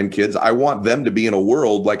have grandkids. I want them to be in a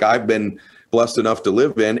world like I've been blessed enough to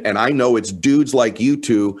live in. And I know it's dudes like you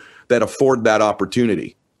two that afford that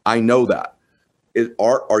opportunity. I know that.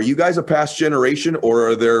 Are you guys a past generation, or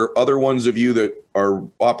are there other ones of you that are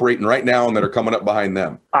operating right now and that are coming up behind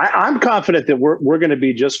them? I'm confident that we're going to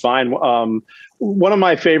be just fine. One of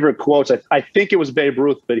my favorite quotes, I think it was Babe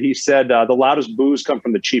Ruth, but he said, the loudest boos come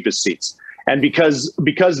from the cheapest seats. And because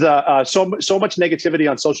the so much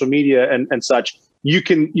negativity on social media and such, you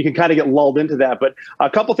can kind of get lulled into that. But a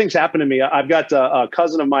couple things happened to me. I've got a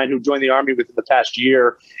cousin of mine who joined the Army within the past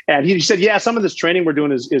year, and he said, "Yeah, some of this training we're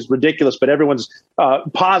doing is ridiculous, but everyone's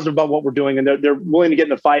positive about what we're doing, and they're willing to get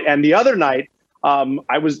in a fight." And the other night, I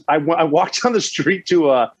walked down the street to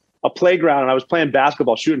a playground, and I was playing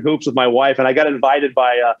basketball, shooting hoops with my wife, and I got invited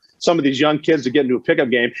by some of these young kids to get into a pickup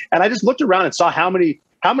game. And I just looked around and saw how many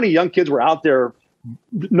young kids were out there,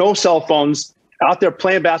 no cell phones, out there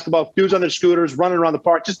playing basketball, dudes on their scooters, running around the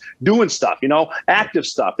park, just doing stuff, active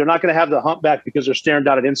stuff. They're not going to have the humpback because they're staring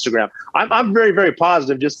down at Instagram. I'm very, very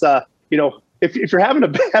positive. Just, if you're having a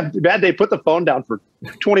bad day, put the phone down for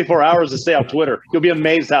 24 hours and stay off Twitter. You'll be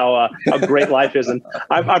amazed how great life is. And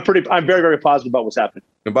I'm very, very positive about what's happening.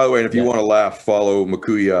 And by the way, and if you want to laugh, follow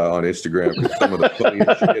Makuya on Instagram for some of the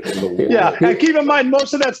funniest shit in the world. Yeah, and keep in mind,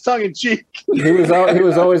 most of that's tongue in cheek. He was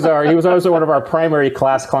always one of our primary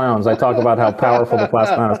class clowns. I talk about how powerful the class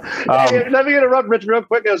clowns. Hey, let me interrupt, Rich, real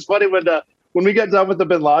quick. It was funny when we got done with the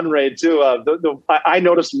Bin Laden raid too. I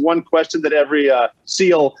noticed one question that every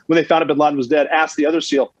SEAL, when they found out Bin Laden was dead, asked the other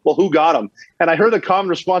SEAL, "Well, who got him?" And I heard the common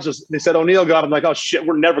responses. They said O'Neill got him. Like, oh shit,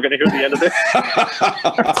 we're never going to hear the end of this.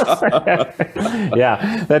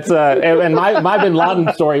 Yeah, that's and my Bin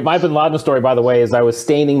Laden story. My Bin Laden story, by the way, is I was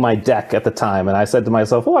staining my deck at the time, and I said to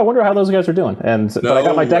myself, "Oh, I wonder how those guys are doing." But I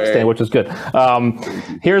got my deck stained, which is good.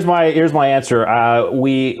 Here's my answer.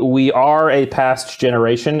 We are a past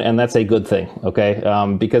generation, and that's a good thing. Okay,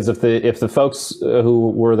 because if the folks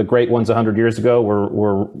who were the great ones 100 years ago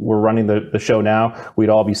were running the show now, we'd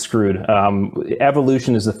all be screwed.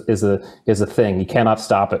 Evolution is a thing. You cannot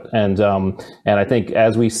stop it. And I think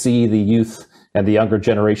as we see the youth and the younger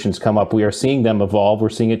generations come up, we are seeing them evolve. We're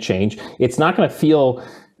seeing it change. It's not going to feel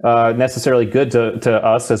necessarily good to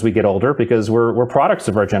us as we get older, because we're products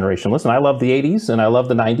of our generation. Listen, I love the 80s and I love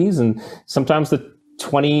the 90s, and sometimes the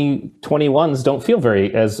 21s don't feel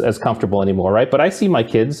very as comfortable anymore, right? But I see my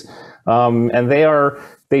kids, and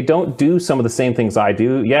they don't do some of the same things I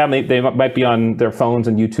do. Yeah, they might be on their phones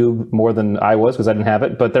and YouTube more than I was because I didn't have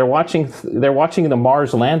it. But they're watching the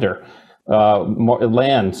Mars lander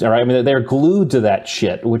land. All right, I mean they're glued to that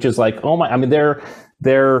shit, which is like, oh my. I mean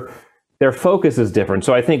their focus is different.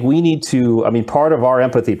 So I think we need to, part of our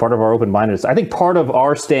empathy, part of our open-mindedness, I think part of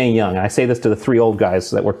our staying young, and I say this to the three old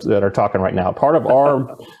guys that are talking right now, part of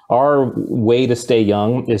our way to stay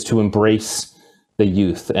young is to embrace the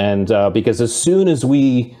youth. And because as soon as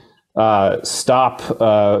we as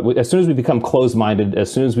soon as we become closed-minded, as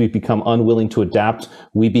soon as we become unwilling to adapt,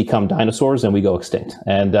 we become dinosaurs and we go extinct.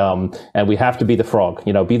 And we have to be the frog,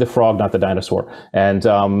 be the frog, not the dinosaur. And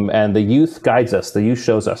the youth guides us. The youth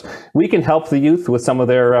shows us. We can help the youth with some of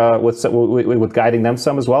their with guiding them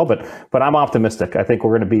some as well. But I'm optimistic. I think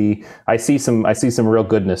we're going to be. I see some real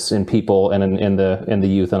goodness in people and in the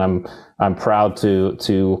youth, and I'm proud to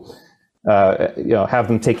have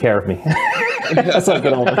them take care of me. That's not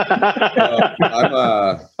good.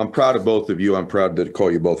 I'm proud of both of you. I'm proud to call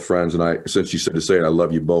you both friends. And since you said to say it, I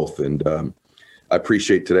love you both. And I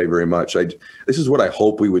appreciate today very much. This is what I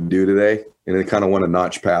hope we would do today. And I kind of want to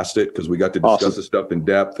notch past it because we got to discuss this stuff in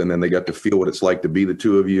depth, and then they got to feel what it's like to be the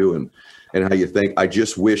two of you and how you think. I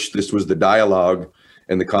just wish this was the dialogue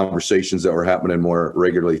and the conversations that were happening more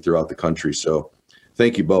regularly throughout the country. So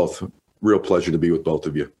thank you both. real pleasure to be with both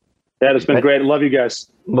of you. That has been great. Love you guys.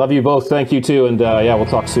 Love you both. Thank you too. And yeah, we'll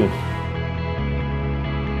talk soon.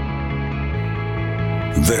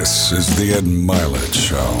 This is the Ed Milet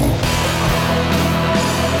Show.